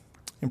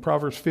 In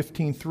Proverbs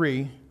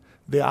 15:3,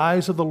 the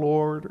eyes of the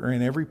Lord are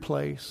in every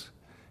place,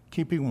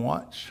 keeping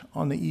watch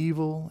on the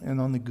evil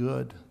and on the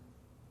good.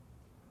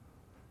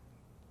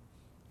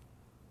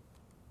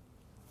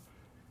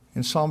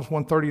 In Psalms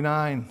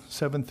 139,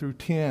 7 through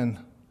 10,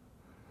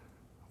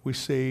 we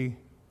see,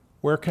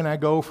 where can I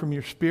go from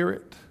your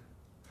spirit?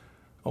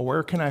 Or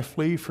where can I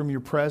flee from your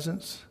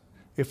presence?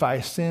 If I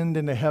ascend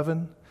into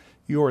heaven,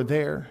 you are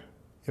there.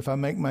 If I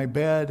make my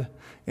bed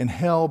in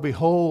hell,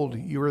 behold,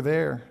 you are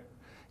there.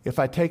 If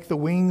I take the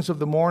wings of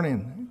the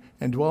morning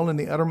and dwell in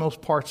the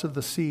uttermost parts of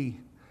the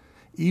sea,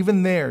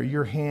 even there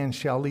your hand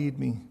shall lead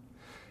me,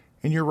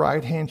 and your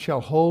right hand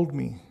shall hold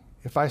me.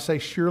 If I say,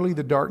 surely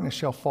the darkness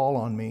shall fall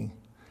on me,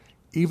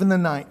 even the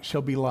night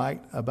shall be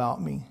light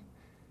about me.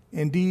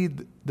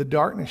 Indeed, the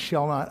darkness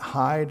shall not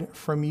hide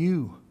from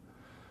you.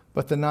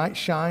 But the night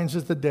shines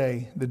as the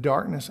day. The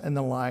darkness and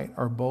the light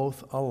are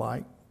both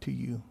alike to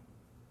you.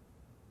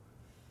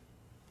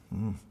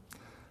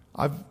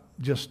 I've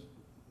just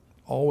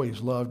always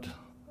loved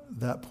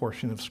that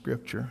portion of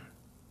Scripture.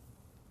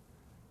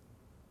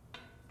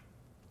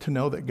 To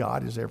know that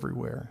God is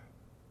everywhere.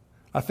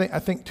 I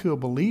think to a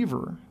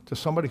believer, to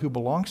somebody who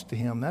belongs to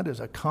him, that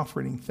is a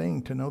comforting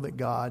thing to know that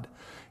God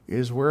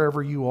is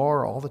wherever you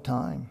are all the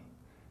time.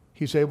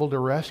 He's able to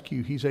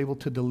rescue. He's able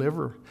to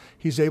deliver.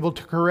 He's able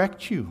to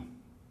correct you.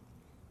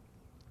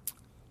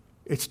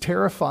 It's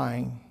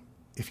terrifying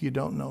if you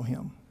don't know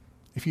him,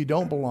 if you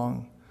don't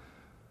belong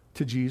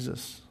to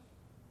Jesus.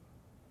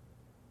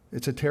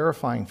 It's a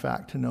terrifying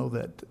fact to know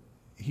that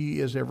he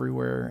is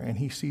everywhere and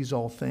he sees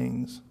all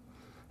things.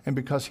 And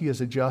because he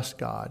is a just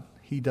God,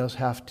 he does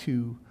have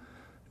to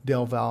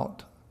delve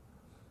out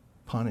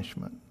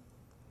punishment.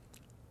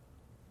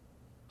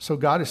 So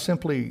God is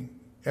simply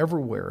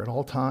everywhere at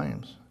all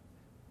times.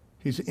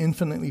 He's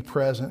infinitely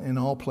present in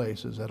all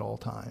places at all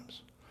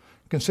times.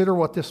 Consider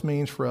what this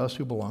means for us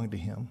who belong to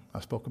him. I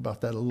spoke about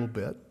that a little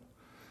bit.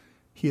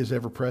 He is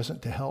ever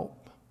present to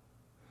help.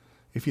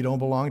 If you don't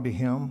belong to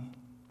him,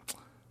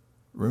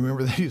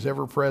 remember that he's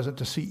ever present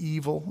to see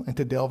evil and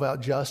to delve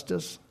out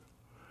justice.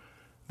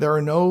 There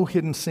are no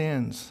hidden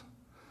sins.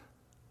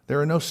 There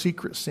are no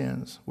secret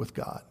sins with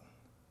God.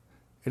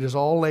 It is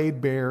all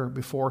laid bare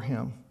before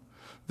him.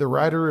 The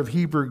writer of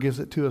Hebrew gives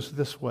it to us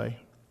this way.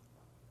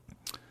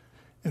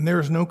 And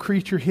there is no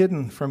creature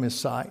hidden from his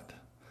sight,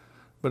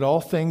 but all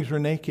things are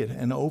naked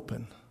and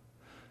open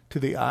to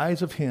the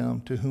eyes of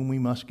him to whom we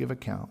must give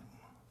account.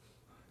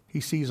 He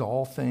sees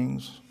all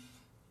things.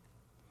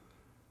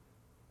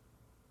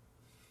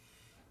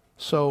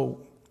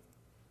 So,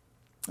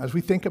 as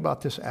we think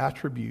about this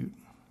attribute,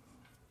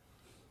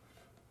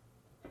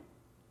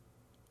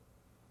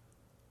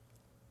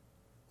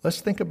 Let's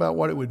think about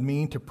what it would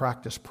mean to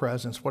practice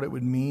presence, what it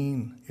would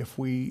mean if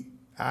we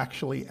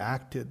actually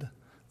acted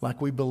like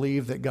we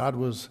believed that God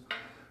was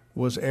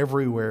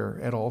everywhere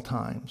at all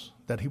times,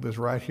 that he was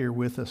right here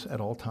with us at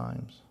all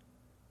times.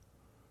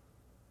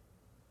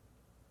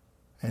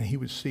 And he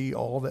would see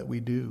all that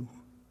we do.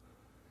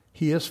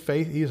 He is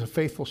a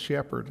faithful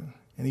shepherd,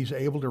 and he's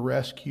able to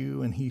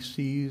rescue, and he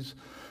sees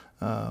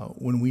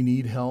when we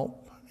need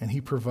help, and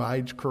he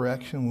provides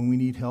correction when we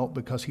need help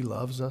because he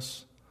loves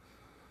us.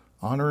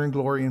 Honor and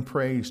glory and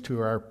praise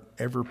to our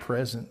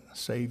ever-present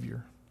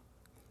Savior.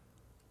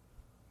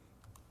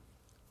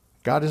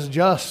 God is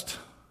just.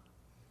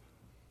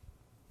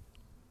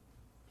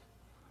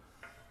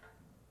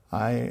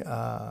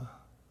 I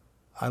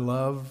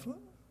love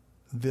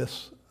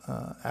this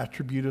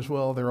attribute as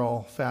well. They're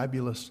all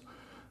fabulous.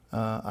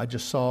 I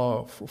just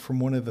saw from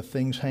one of the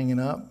things hanging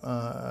up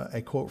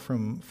a quote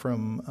from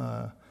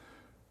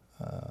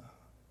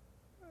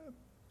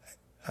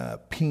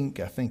Pink,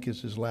 I think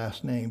is his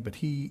last name, but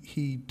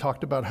he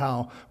talked about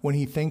how when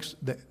he thinks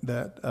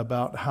that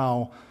about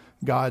how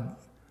God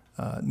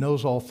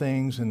knows all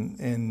things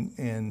and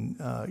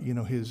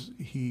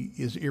he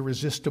is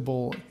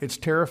irresistible. It's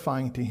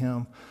terrifying to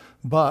him,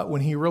 but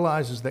when he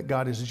realizes that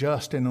God is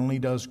just and only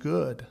does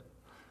good,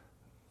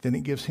 then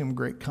it gives him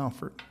great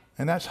comfort.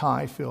 And that's how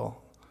I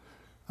feel.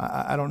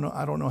 I don't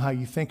know how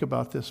you think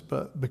about this,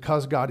 but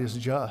because God is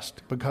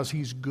just, because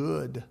he's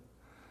good,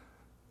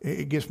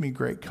 it gives me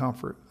great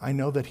comfort. I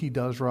know that he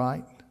does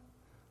right.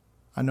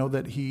 I know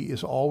that he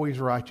is always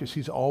righteous.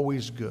 He's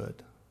always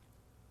good.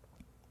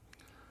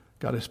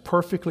 God is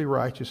perfectly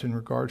righteous in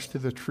regards to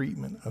the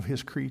treatment of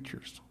his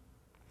creatures.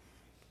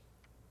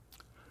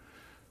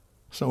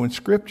 So in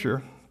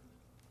Scripture,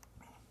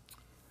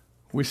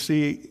 we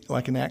see,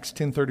 like in Acts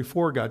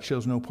 10:34, God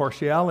shows no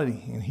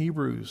partiality. In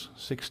Hebrews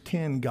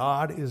 6:10,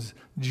 God is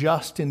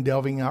just in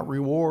delving out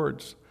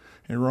rewards.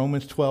 In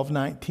Romans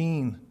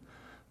 12:19,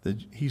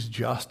 he's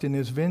just in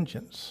his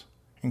vengeance.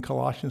 In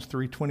Colossians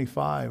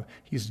 3:25,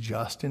 he's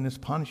just in his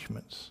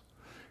punishments.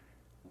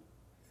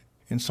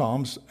 In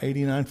Psalms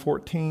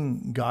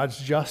 89:14, God's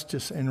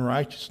justice and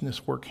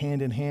righteousness work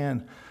hand in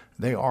hand.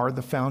 They are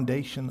the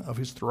foundation of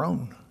his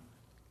throne.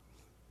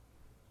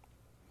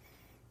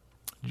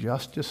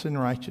 Justice and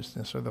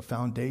righteousness are the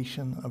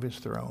foundation of his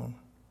throne.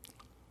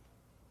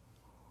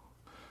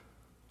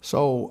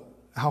 So,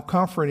 how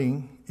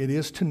comforting it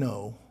is to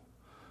know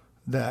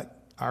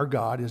that our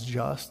God is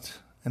just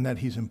and that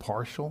he's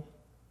impartial.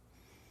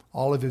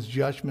 All of his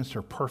judgments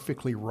are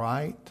perfectly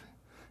right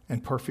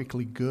and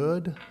perfectly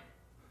good.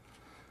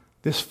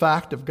 This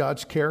fact of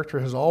God's character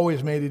has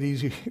always made it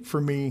easy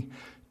for me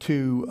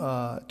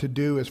to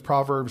do as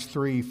Proverbs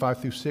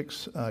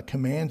 3:5-6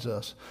 commands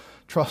us.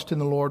 Trust in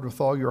the Lord with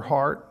all your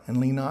heart and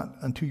lean not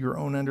unto your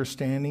own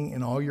understanding.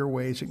 In all your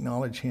ways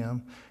acknowledge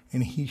him,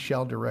 and he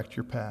shall direct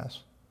your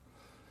paths.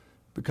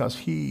 Because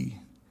he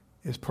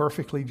is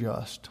perfectly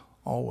just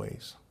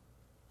always.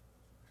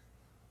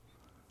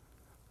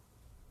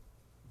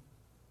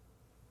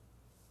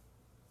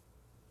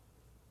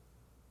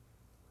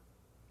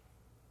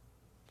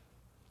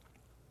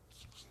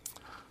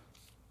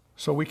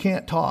 So we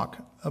can't talk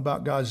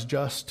about God's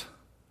just,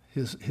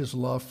 his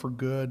love for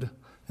good,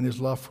 and his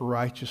love for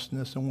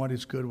righteousness and what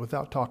is good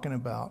without talking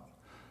about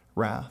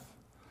wrath.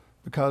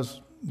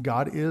 Because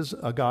God is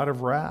a God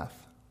of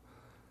wrath.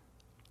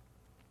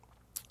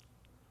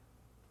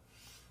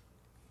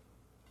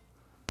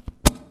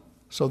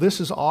 So this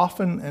is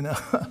often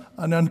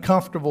an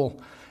uncomfortable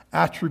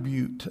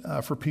attribute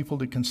for people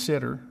to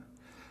consider.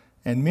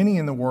 And many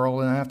in the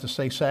world, and I have to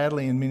say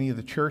sadly in many of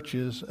the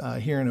churches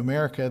here in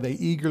America, they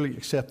eagerly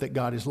accept that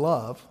God is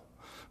love,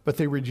 but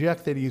they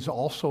reject that he's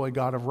also a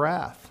God of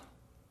wrath.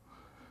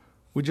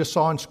 We just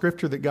saw in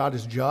Scripture that God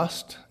is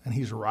just and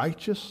he's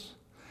righteous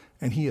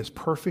and he is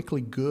perfectly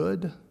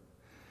good.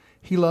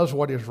 He loves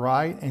what is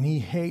right and he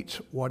hates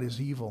what is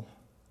evil.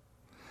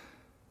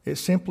 It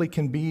simply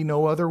can be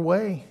no other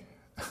way.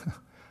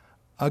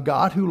 A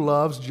God who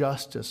loves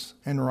justice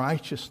and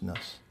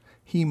righteousness,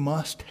 he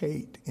must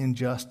hate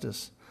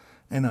injustice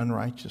and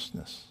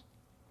unrighteousness.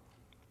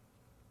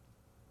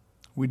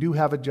 We do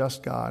have a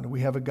just God. We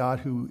have a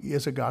God who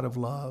is a God of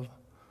love.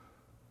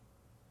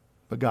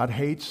 But God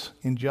hates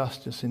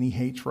injustice and he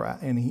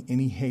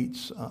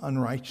hates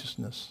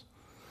unrighteousness.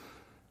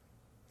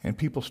 And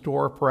people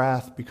store up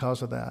wrath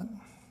because of that.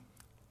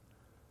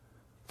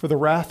 For the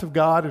wrath of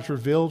God is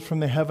revealed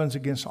from the heavens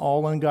against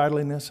all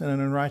ungodliness and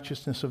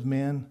unrighteousness of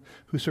men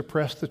who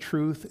suppress the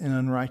truth in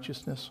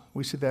unrighteousness.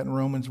 We see that in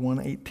Romans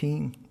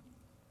 1:18.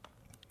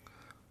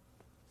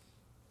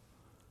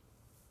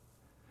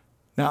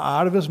 Now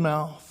out of his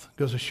mouth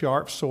goes a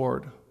sharp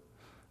sword,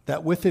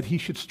 that with it he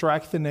should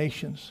strike the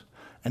nations,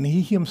 and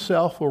he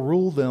himself will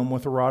rule them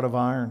with a rod of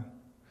iron.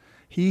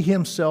 He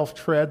himself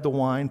tread the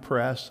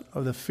winepress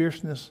of the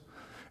fierceness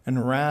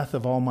and wrath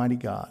of Almighty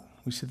God.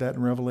 We see that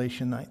in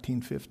Revelation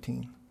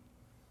 19:15.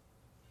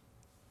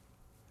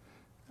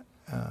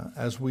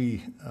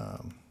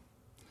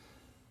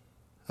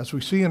 As we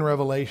see in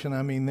Revelation,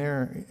 I mean,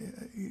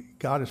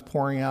 God is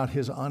pouring out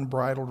his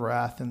unbridled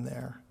wrath in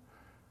there.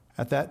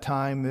 At that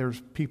time,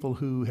 there's people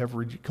who have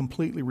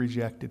completely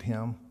rejected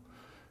him,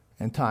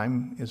 and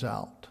time is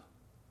out.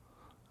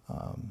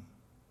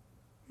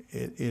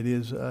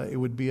 It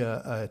would be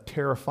a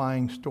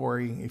terrifying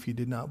story if you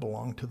did not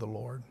belong to the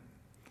Lord.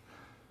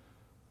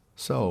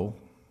 So,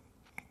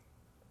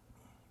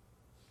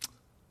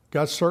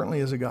 God certainly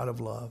is a God of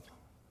love.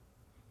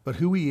 But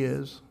who he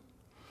is,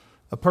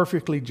 a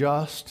perfectly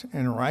just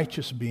and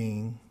righteous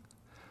being,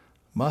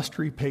 must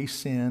repay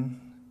sin,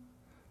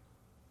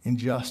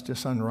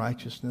 injustice,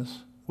 unrighteousness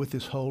with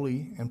his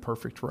holy and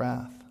perfect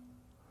wrath.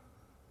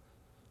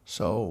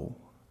 So,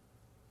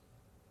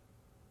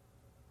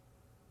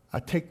 I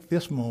take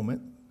this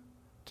moment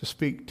to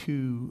speak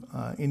to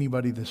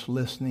anybody that's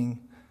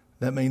listening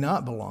that may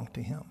not belong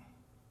to him,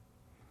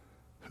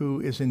 who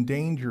is in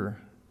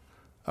danger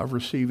of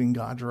receiving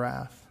God's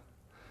wrath.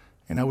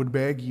 And I would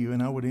beg you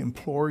and I would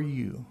implore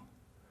you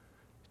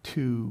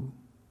to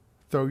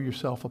throw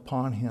yourself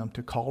upon him,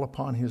 to call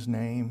upon his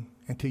name,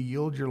 and to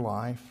yield your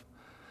life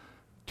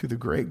to the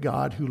great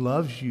God who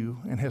loves you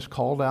and has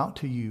called out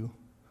to you.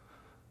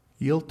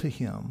 Yield to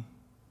him.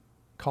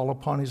 Call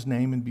upon his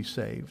name and be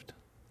saved.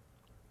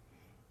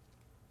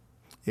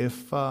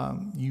 If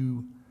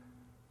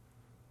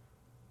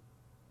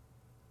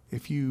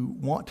you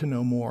want to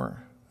know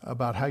more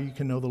about how you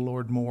can know the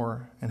Lord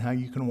more and how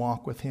you can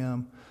walk with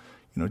him,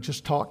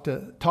 just talk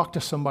to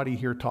somebody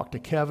here. Talk to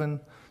Kevin,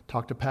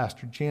 talk to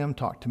Pastor Jim,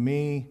 talk to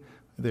me.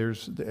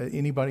 There's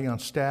anybody on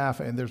staff,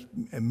 and there's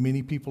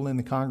many people in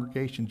the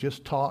congregation.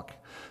 Just talk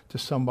to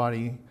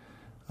somebody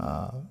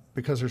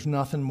because there's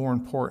nothing more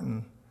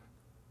important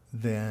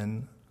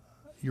than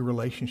your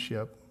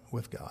relationship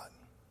with God.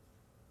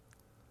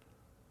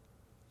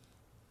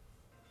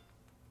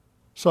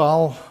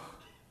 So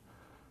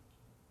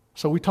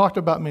we talked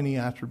about many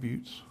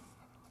attributes.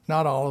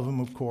 Not all of them,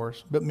 of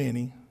course, but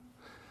many.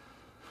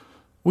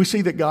 We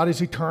see that God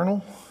is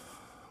eternal.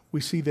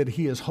 We see that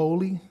he is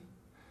holy.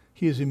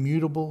 He is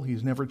immutable.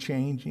 He's never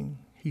changing.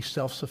 He's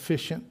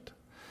self-sufficient.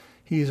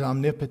 He is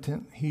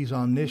omnipotent. He's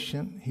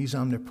omniscient. He's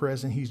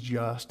omnipresent. He's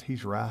just.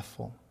 He's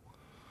wrathful.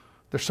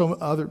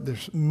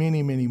 There's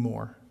many, many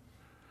more.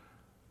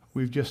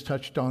 We've just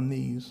touched on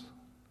these.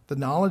 The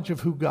knowledge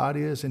of who God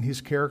is and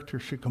his character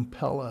should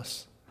compel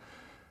us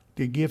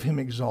to give him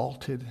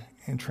exalted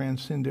and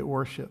transcendent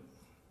worship.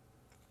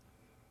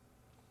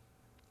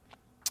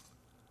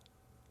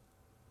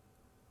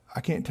 I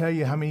can't tell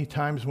you how many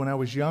times when I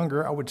was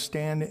younger, I would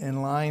stand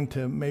in line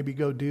to maybe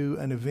go do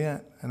an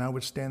event, and I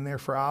would stand there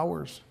for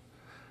hours.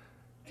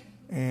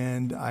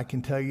 And I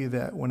can tell you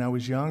that when I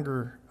was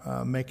younger,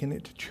 making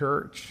it to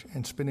church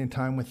and spending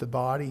time with the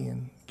body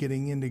and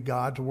getting into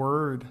God's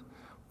word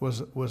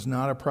was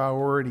not a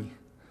priority.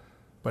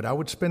 But I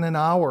would spend an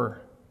hour,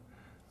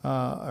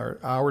 or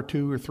hour,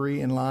 2 or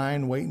 3 in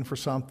line waiting for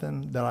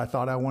something that I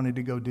thought I wanted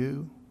to go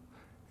do.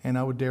 And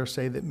I would dare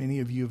say that many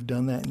of you have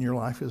done that in your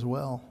life as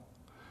well.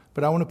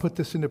 But I want to put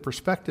this into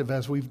perspective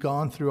as we've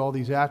gone through all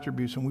these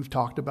attributes and we've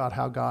talked about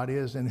how God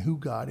is and who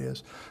God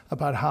is,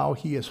 about how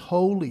he is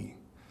holy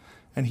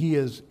and he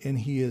is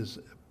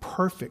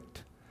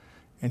perfect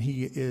and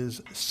he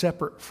is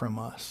separate from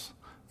us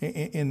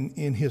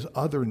in his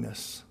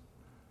otherness.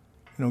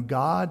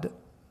 God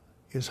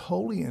is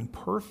holy and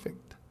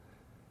perfect,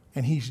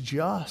 and he's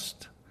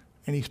just,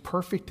 and he's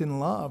perfect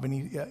in love, and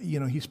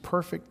he's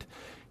perfect.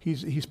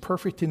 He's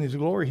perfect in his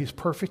glory. He's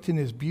perfect in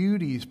his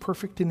beauty. He's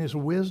perfect in his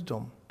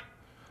wisdom.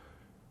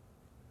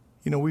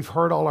 We've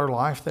heard all our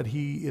life that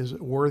he is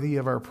worthy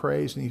of our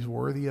praise and he's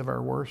worthy of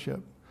our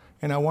worship.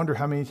 And I wonder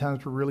how many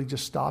times we really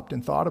just stopped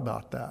and thought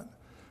about that.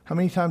 How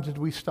many times did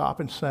we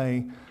stop and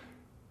say,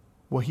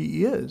 well,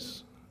 he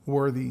is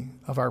worthy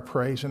of our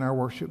praise and our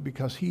worship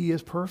because he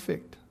is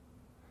perfect.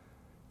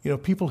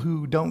 People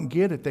who don't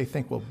get it, they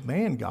think, well,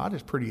 man, God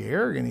is pretty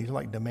arrogant. He's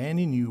like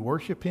demanding you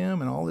worship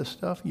him and all this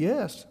stuff.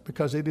 Yes,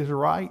 because it is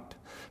right,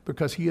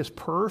 because he is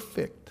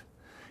perfect.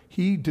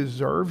 He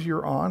deserves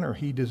your honor.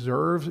 He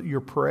deserves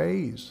your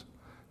praise.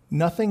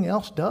 Nothing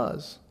else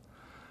does.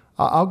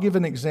 I'll give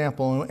an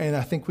example, and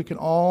I think we can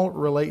all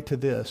relate to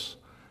this.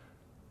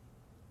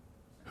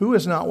 Who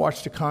has not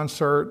watched a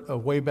concert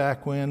of way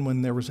back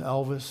when there was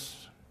Elvis,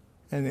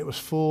 and it was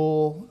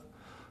full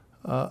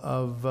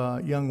of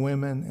young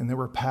women, and they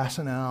were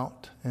passing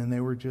out, and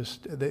they were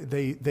just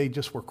they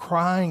just were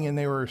crying, and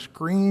they were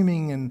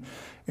screaming,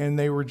 and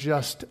they were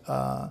just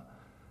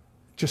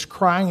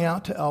crying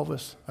out to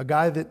Elvis, a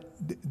guy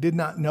that did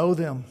not know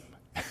them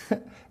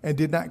and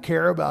did not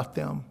care about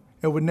them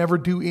and would never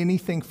do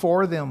anything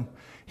for them.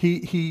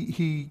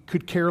 He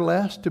could care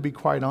less, to be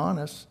quite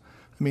honest.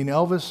 I mean,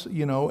 Elvis,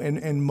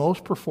 and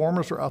most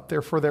performers are up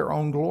there for their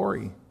own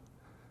glory.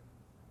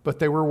 But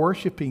they were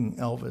worshiping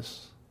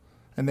Elvis,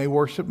 and they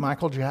worshiped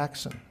Michael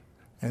Jackson,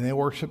 and they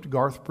worshiped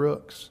Garth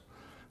Brooks.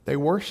 They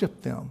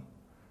worshiped them.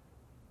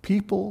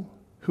 People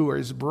who are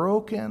as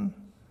broken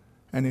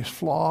and as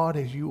flawed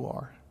as you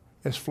are,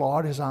 as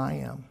flawed as I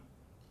am.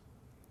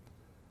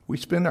 We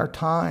spend our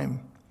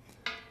time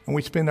And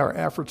we spend our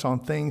efforts on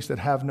things that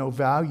have no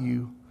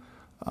value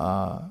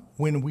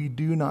when we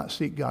do not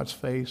seek God's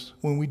face,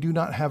 when we do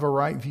not have a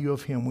right view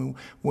of him,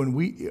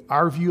 when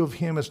our view of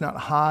him is not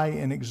high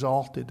and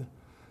exalted,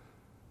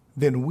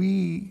 then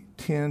we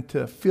tend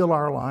to fill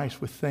our lives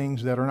with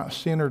things that are not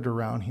centered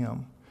around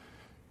him.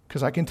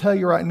 Because I can tell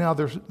you right now,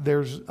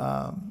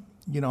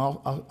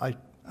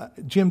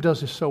 Jim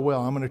does this so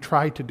well. I'm going to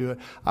try to do it.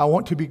 I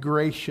want to be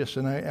gracious,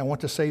 and I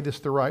want to say this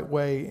the right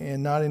way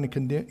and not in a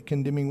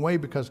condemning way,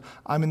 because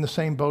I'm in the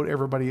same boat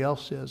everybody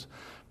else is.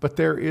 But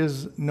there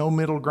is no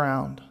middle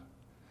ground.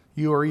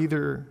 You are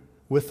either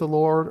with the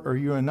Lord or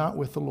you are not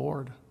with the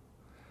Lord.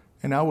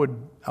 And I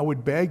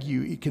would beg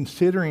you,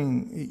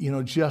 considering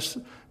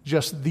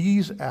just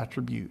these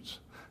attributes,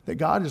 that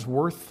God is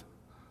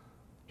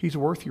He's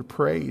worth your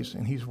praise,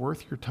 and he's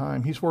worth your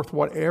time. He's worth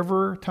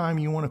whatever time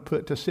you want to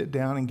put to sit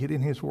down and get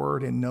in his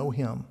word and know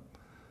him.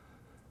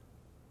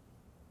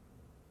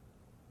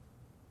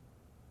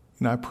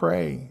 And I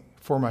pray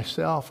for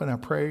myself, and I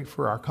pray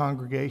for our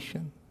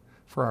congregation,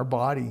 for our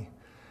body,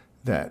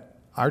 that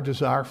our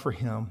desire for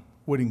him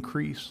would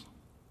increase,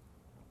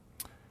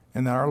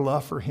 and that our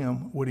love for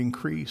him would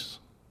increase,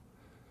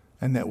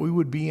 and that we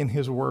would be in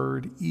his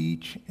word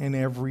each and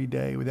every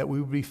day, that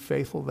we would be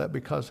faithful, that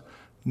because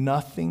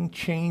nothing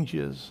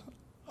changes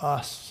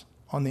us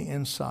on the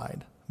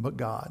inside but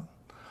God.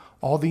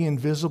 All the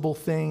invisible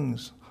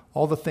things,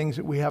 all the things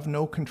that we have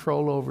no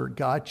control over,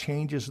 God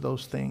changes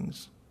those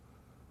things.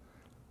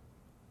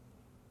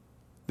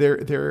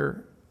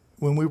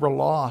 When we were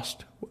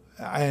lost,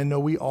 I know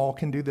we all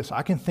can do this.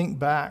 I can think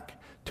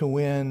back to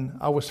when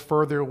I was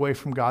further away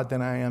from God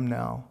than I am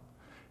now.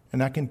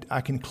 And I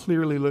can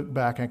clearly look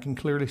back. I can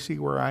clearly see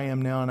where I am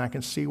now, and I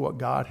can see what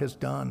God has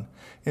done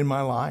in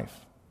my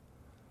life.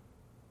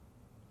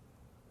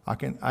 I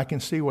can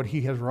see what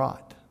he has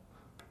wrought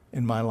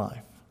in my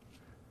life.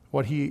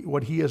 What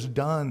he has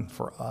done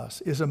for us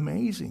is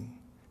amazing.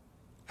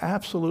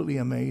 Absolutely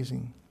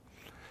amazing.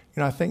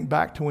 I think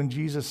back to when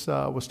Jesus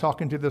was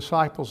talking to the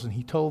disciples, and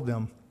he told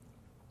them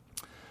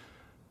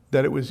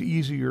that it was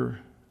easier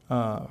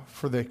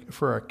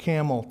for a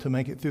camel to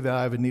make it through the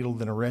eye of a needle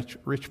than a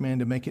rich man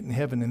to make it in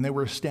heaven. And they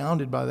were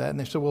astounded by that. And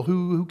they said, well,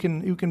 who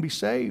can be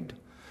saved?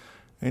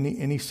 And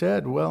he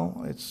said,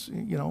 well, it's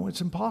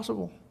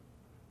impossible.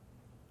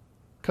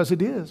 Because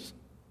it is.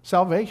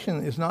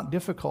 Salvation is not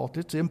difficult.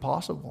 It's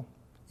impossible.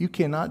 You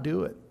cannot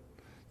do it.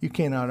 You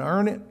cannot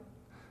earn it.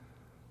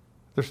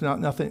 There's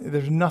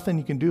nothing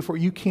you can do for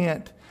it. You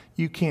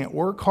can't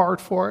work hard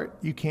for it.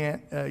 You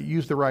can't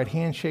use the right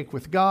handshake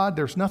with God.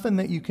 There's nothing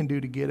that you can do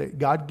to get it.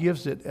 God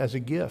gives it as a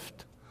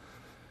gift.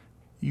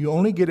 You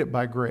only get it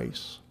by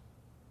grace.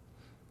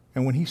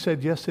 And when he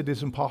said, yes, it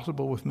is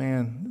impossible with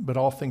man, but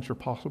all things are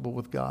possible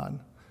with God.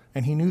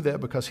 And he knew that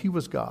because he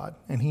was God,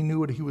 and he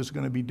knew what he was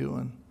going to be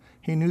doing.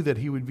 He knew that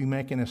he would be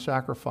making a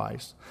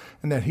sacrifice,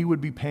 and that he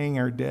would be paying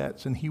our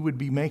debts, and he would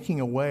be making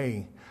a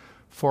way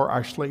for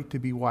our slate to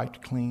be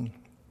wiped clean.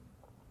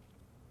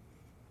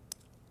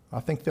 I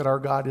think that our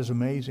God is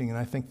amazing, and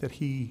I think that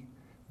he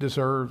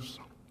deserves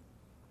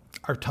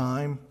our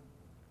time.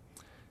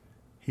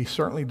 He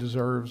certainly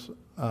deserves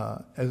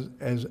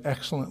as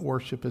excellent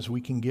worship as we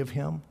can give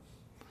him.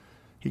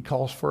 He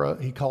calls for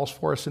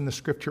us in the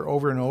scripture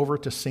over and over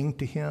to sing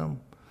to him,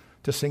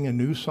 to sing a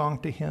new song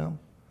to him,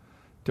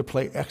 to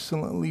play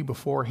excellently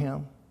before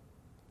him.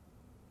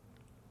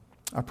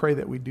 I pray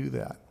that we do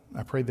that.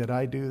 I pray that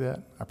I do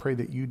that. I pray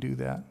that you do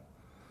that.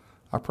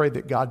 I pray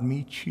that God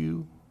meets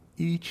you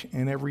each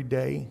and every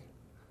day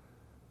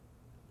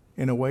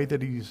in a way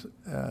that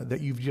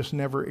that you've just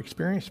never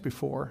experienced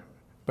before.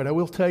 But I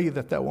will tell you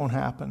that won't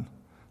happen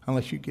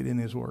unless you get in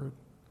his word.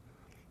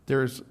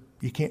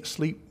 You can't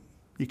sleep.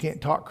 You can't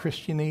talk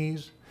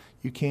Christianese.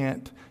 You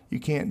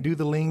can't do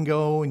the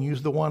lingo and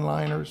use the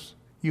one-liners.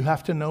 You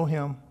have to know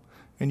him.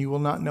 And you will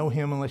not know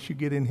him unless you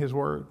get in his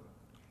word.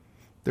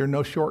 There's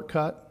no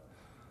shortcut.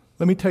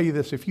 Let me tell you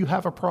this. If you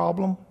have a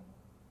problem,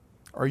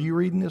 are you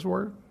reading his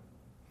word?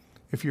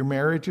 If your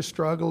marriage is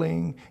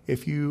struggling,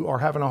 if you are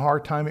having a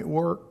hard time at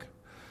work,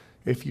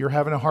 if you're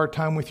having a hard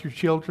time with your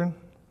children,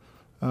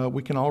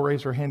 we can all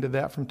raise our hand to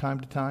that from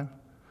time to time.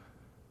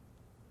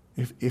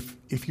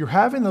 If you're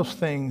having those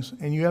things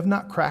and you have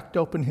not cracked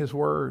open his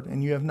word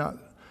and you have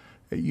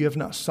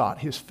not sought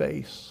his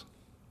face,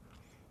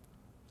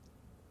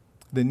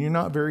 then you're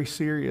not very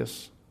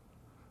serious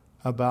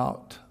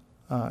about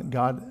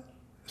God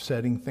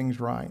setting things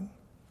right.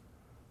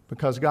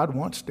 Because God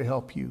wants to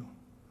help you,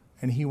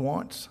 and he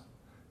wants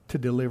to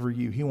deliver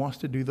you. He wants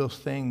to do those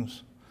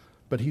things.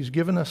 But he's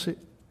given us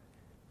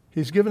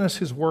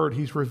his word.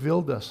 He's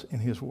revealed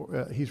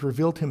he's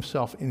revealed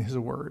himself in his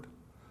word.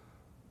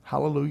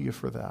 Hallelujah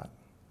for that.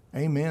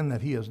 Amen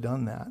that he has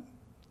done that.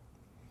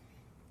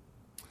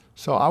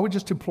 So I would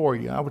just implore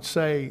you, I would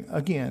say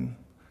again,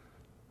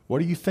 what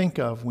do you think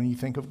of when you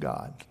think of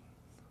God?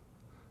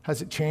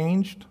 Has it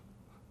changed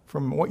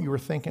from what you were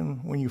thinking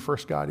when you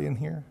first got in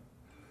here?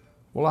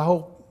 Well, I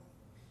hope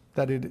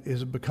that it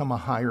has become a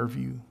higher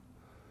view.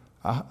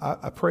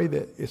 I pray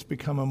that it's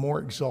become a more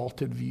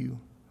exalted view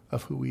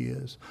of who he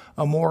is,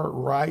 a more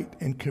right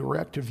and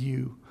correct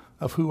view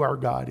of who our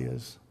God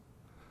is.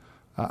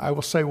 I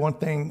will say one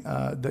thing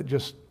that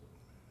just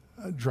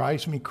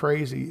drives me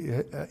crazy.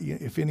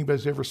 If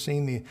anybody's ever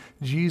seen the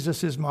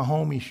 "Jesus is my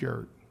homie"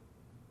 shirt.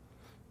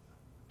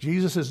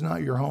 Jesus is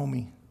not your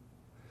homie.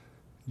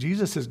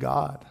 Jesus is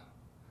God,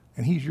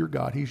 and he's your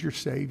God. He's your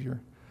Savior,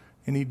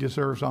 and he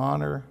deserves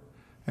honor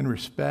and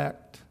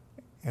respect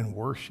and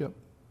worship.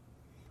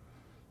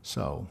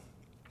 So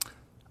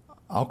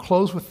I'll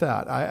close with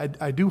that.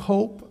 I do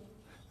hope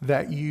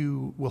that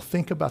you will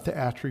think about the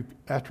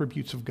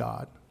attributes of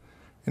God,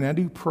 and I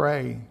do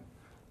pray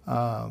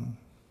that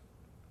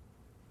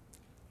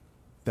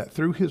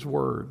through his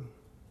word,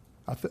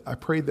 I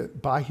pray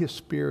that by his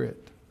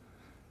Spirit,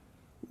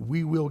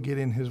 we will get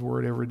in his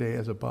word every day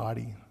as a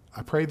body.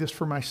 I pray this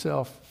for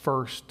myself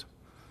first.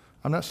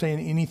 I'm not saying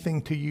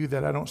anything to you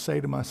that I don't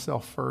say to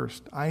myself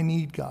first. I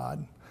need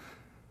God.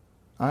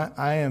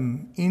 I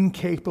am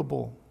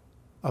incapable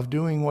of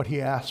doing what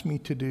he asked me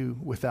to do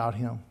without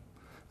him.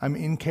 I'm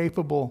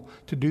incapable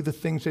to do the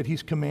things that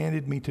he's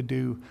commanded me to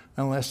do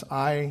unless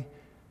I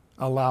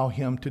allow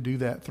him to do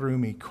that through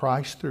me.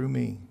 Christ through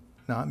me,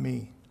 not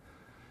me.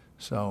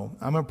 So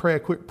I'm going to pray a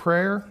quick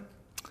prayer,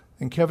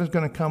 and Kevin's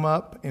going to come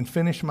up and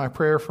finish my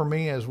prayer for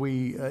me as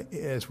we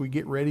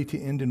get ready to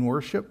end in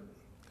worship.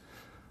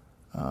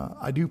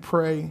 I do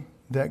pray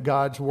that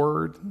God's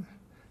word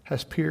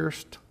has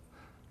pierced.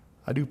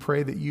 I do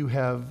pray that you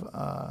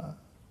have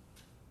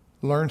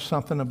learned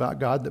something about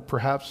God that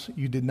perhaps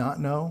you did not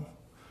know.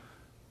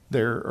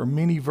 There are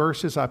many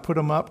verses. I put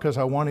them up because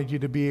I wanted you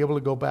to be able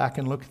to go back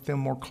and look at them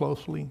more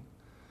closely.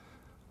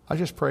 I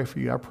just pray for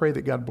you. I pray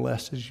that God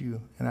blesses you,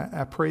 and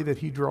I pray that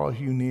he draws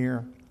you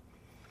near.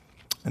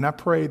 And I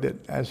pray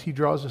that as he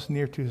draws us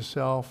near to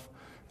himself,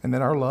 and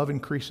that our love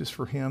increases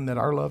for him, that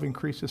our love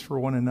increases for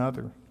one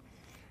another.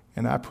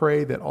 And I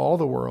pray that all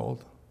the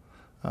world,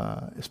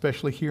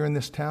 especially here in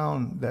this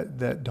town,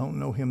 that don't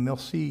know him, they'll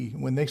see,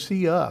 when they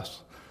see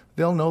us,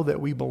 they'll know that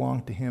we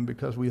belong to him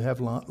because we have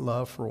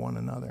love for one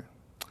another.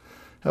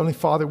 Heavenly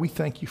Father, we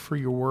thank you for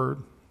your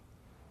word.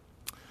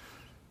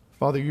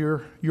 Father,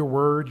 your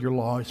word, your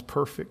law is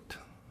perfect,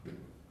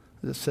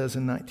 as it says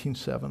in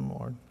 19:7,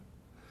 Lord.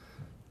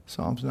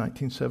 Psalms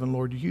 19:7,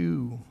 Lord,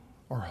 you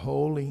are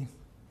holy.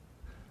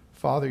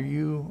 Father,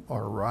 you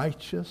are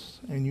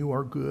righteous and you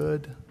are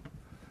good.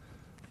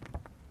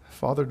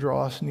 Father,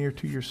 draw us near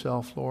to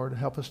yourself, Lord.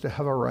 Help us to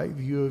have a right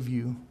view of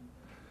you.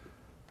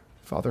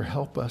 Father,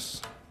 help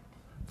us.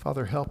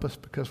 Father, help us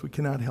because we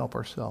cannot help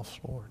ourselves,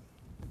 Lord.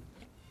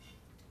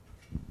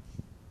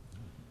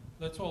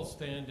 Let's all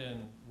stand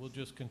and we'll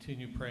just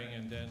continue praying,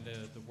 and then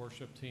the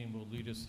worship team will lead us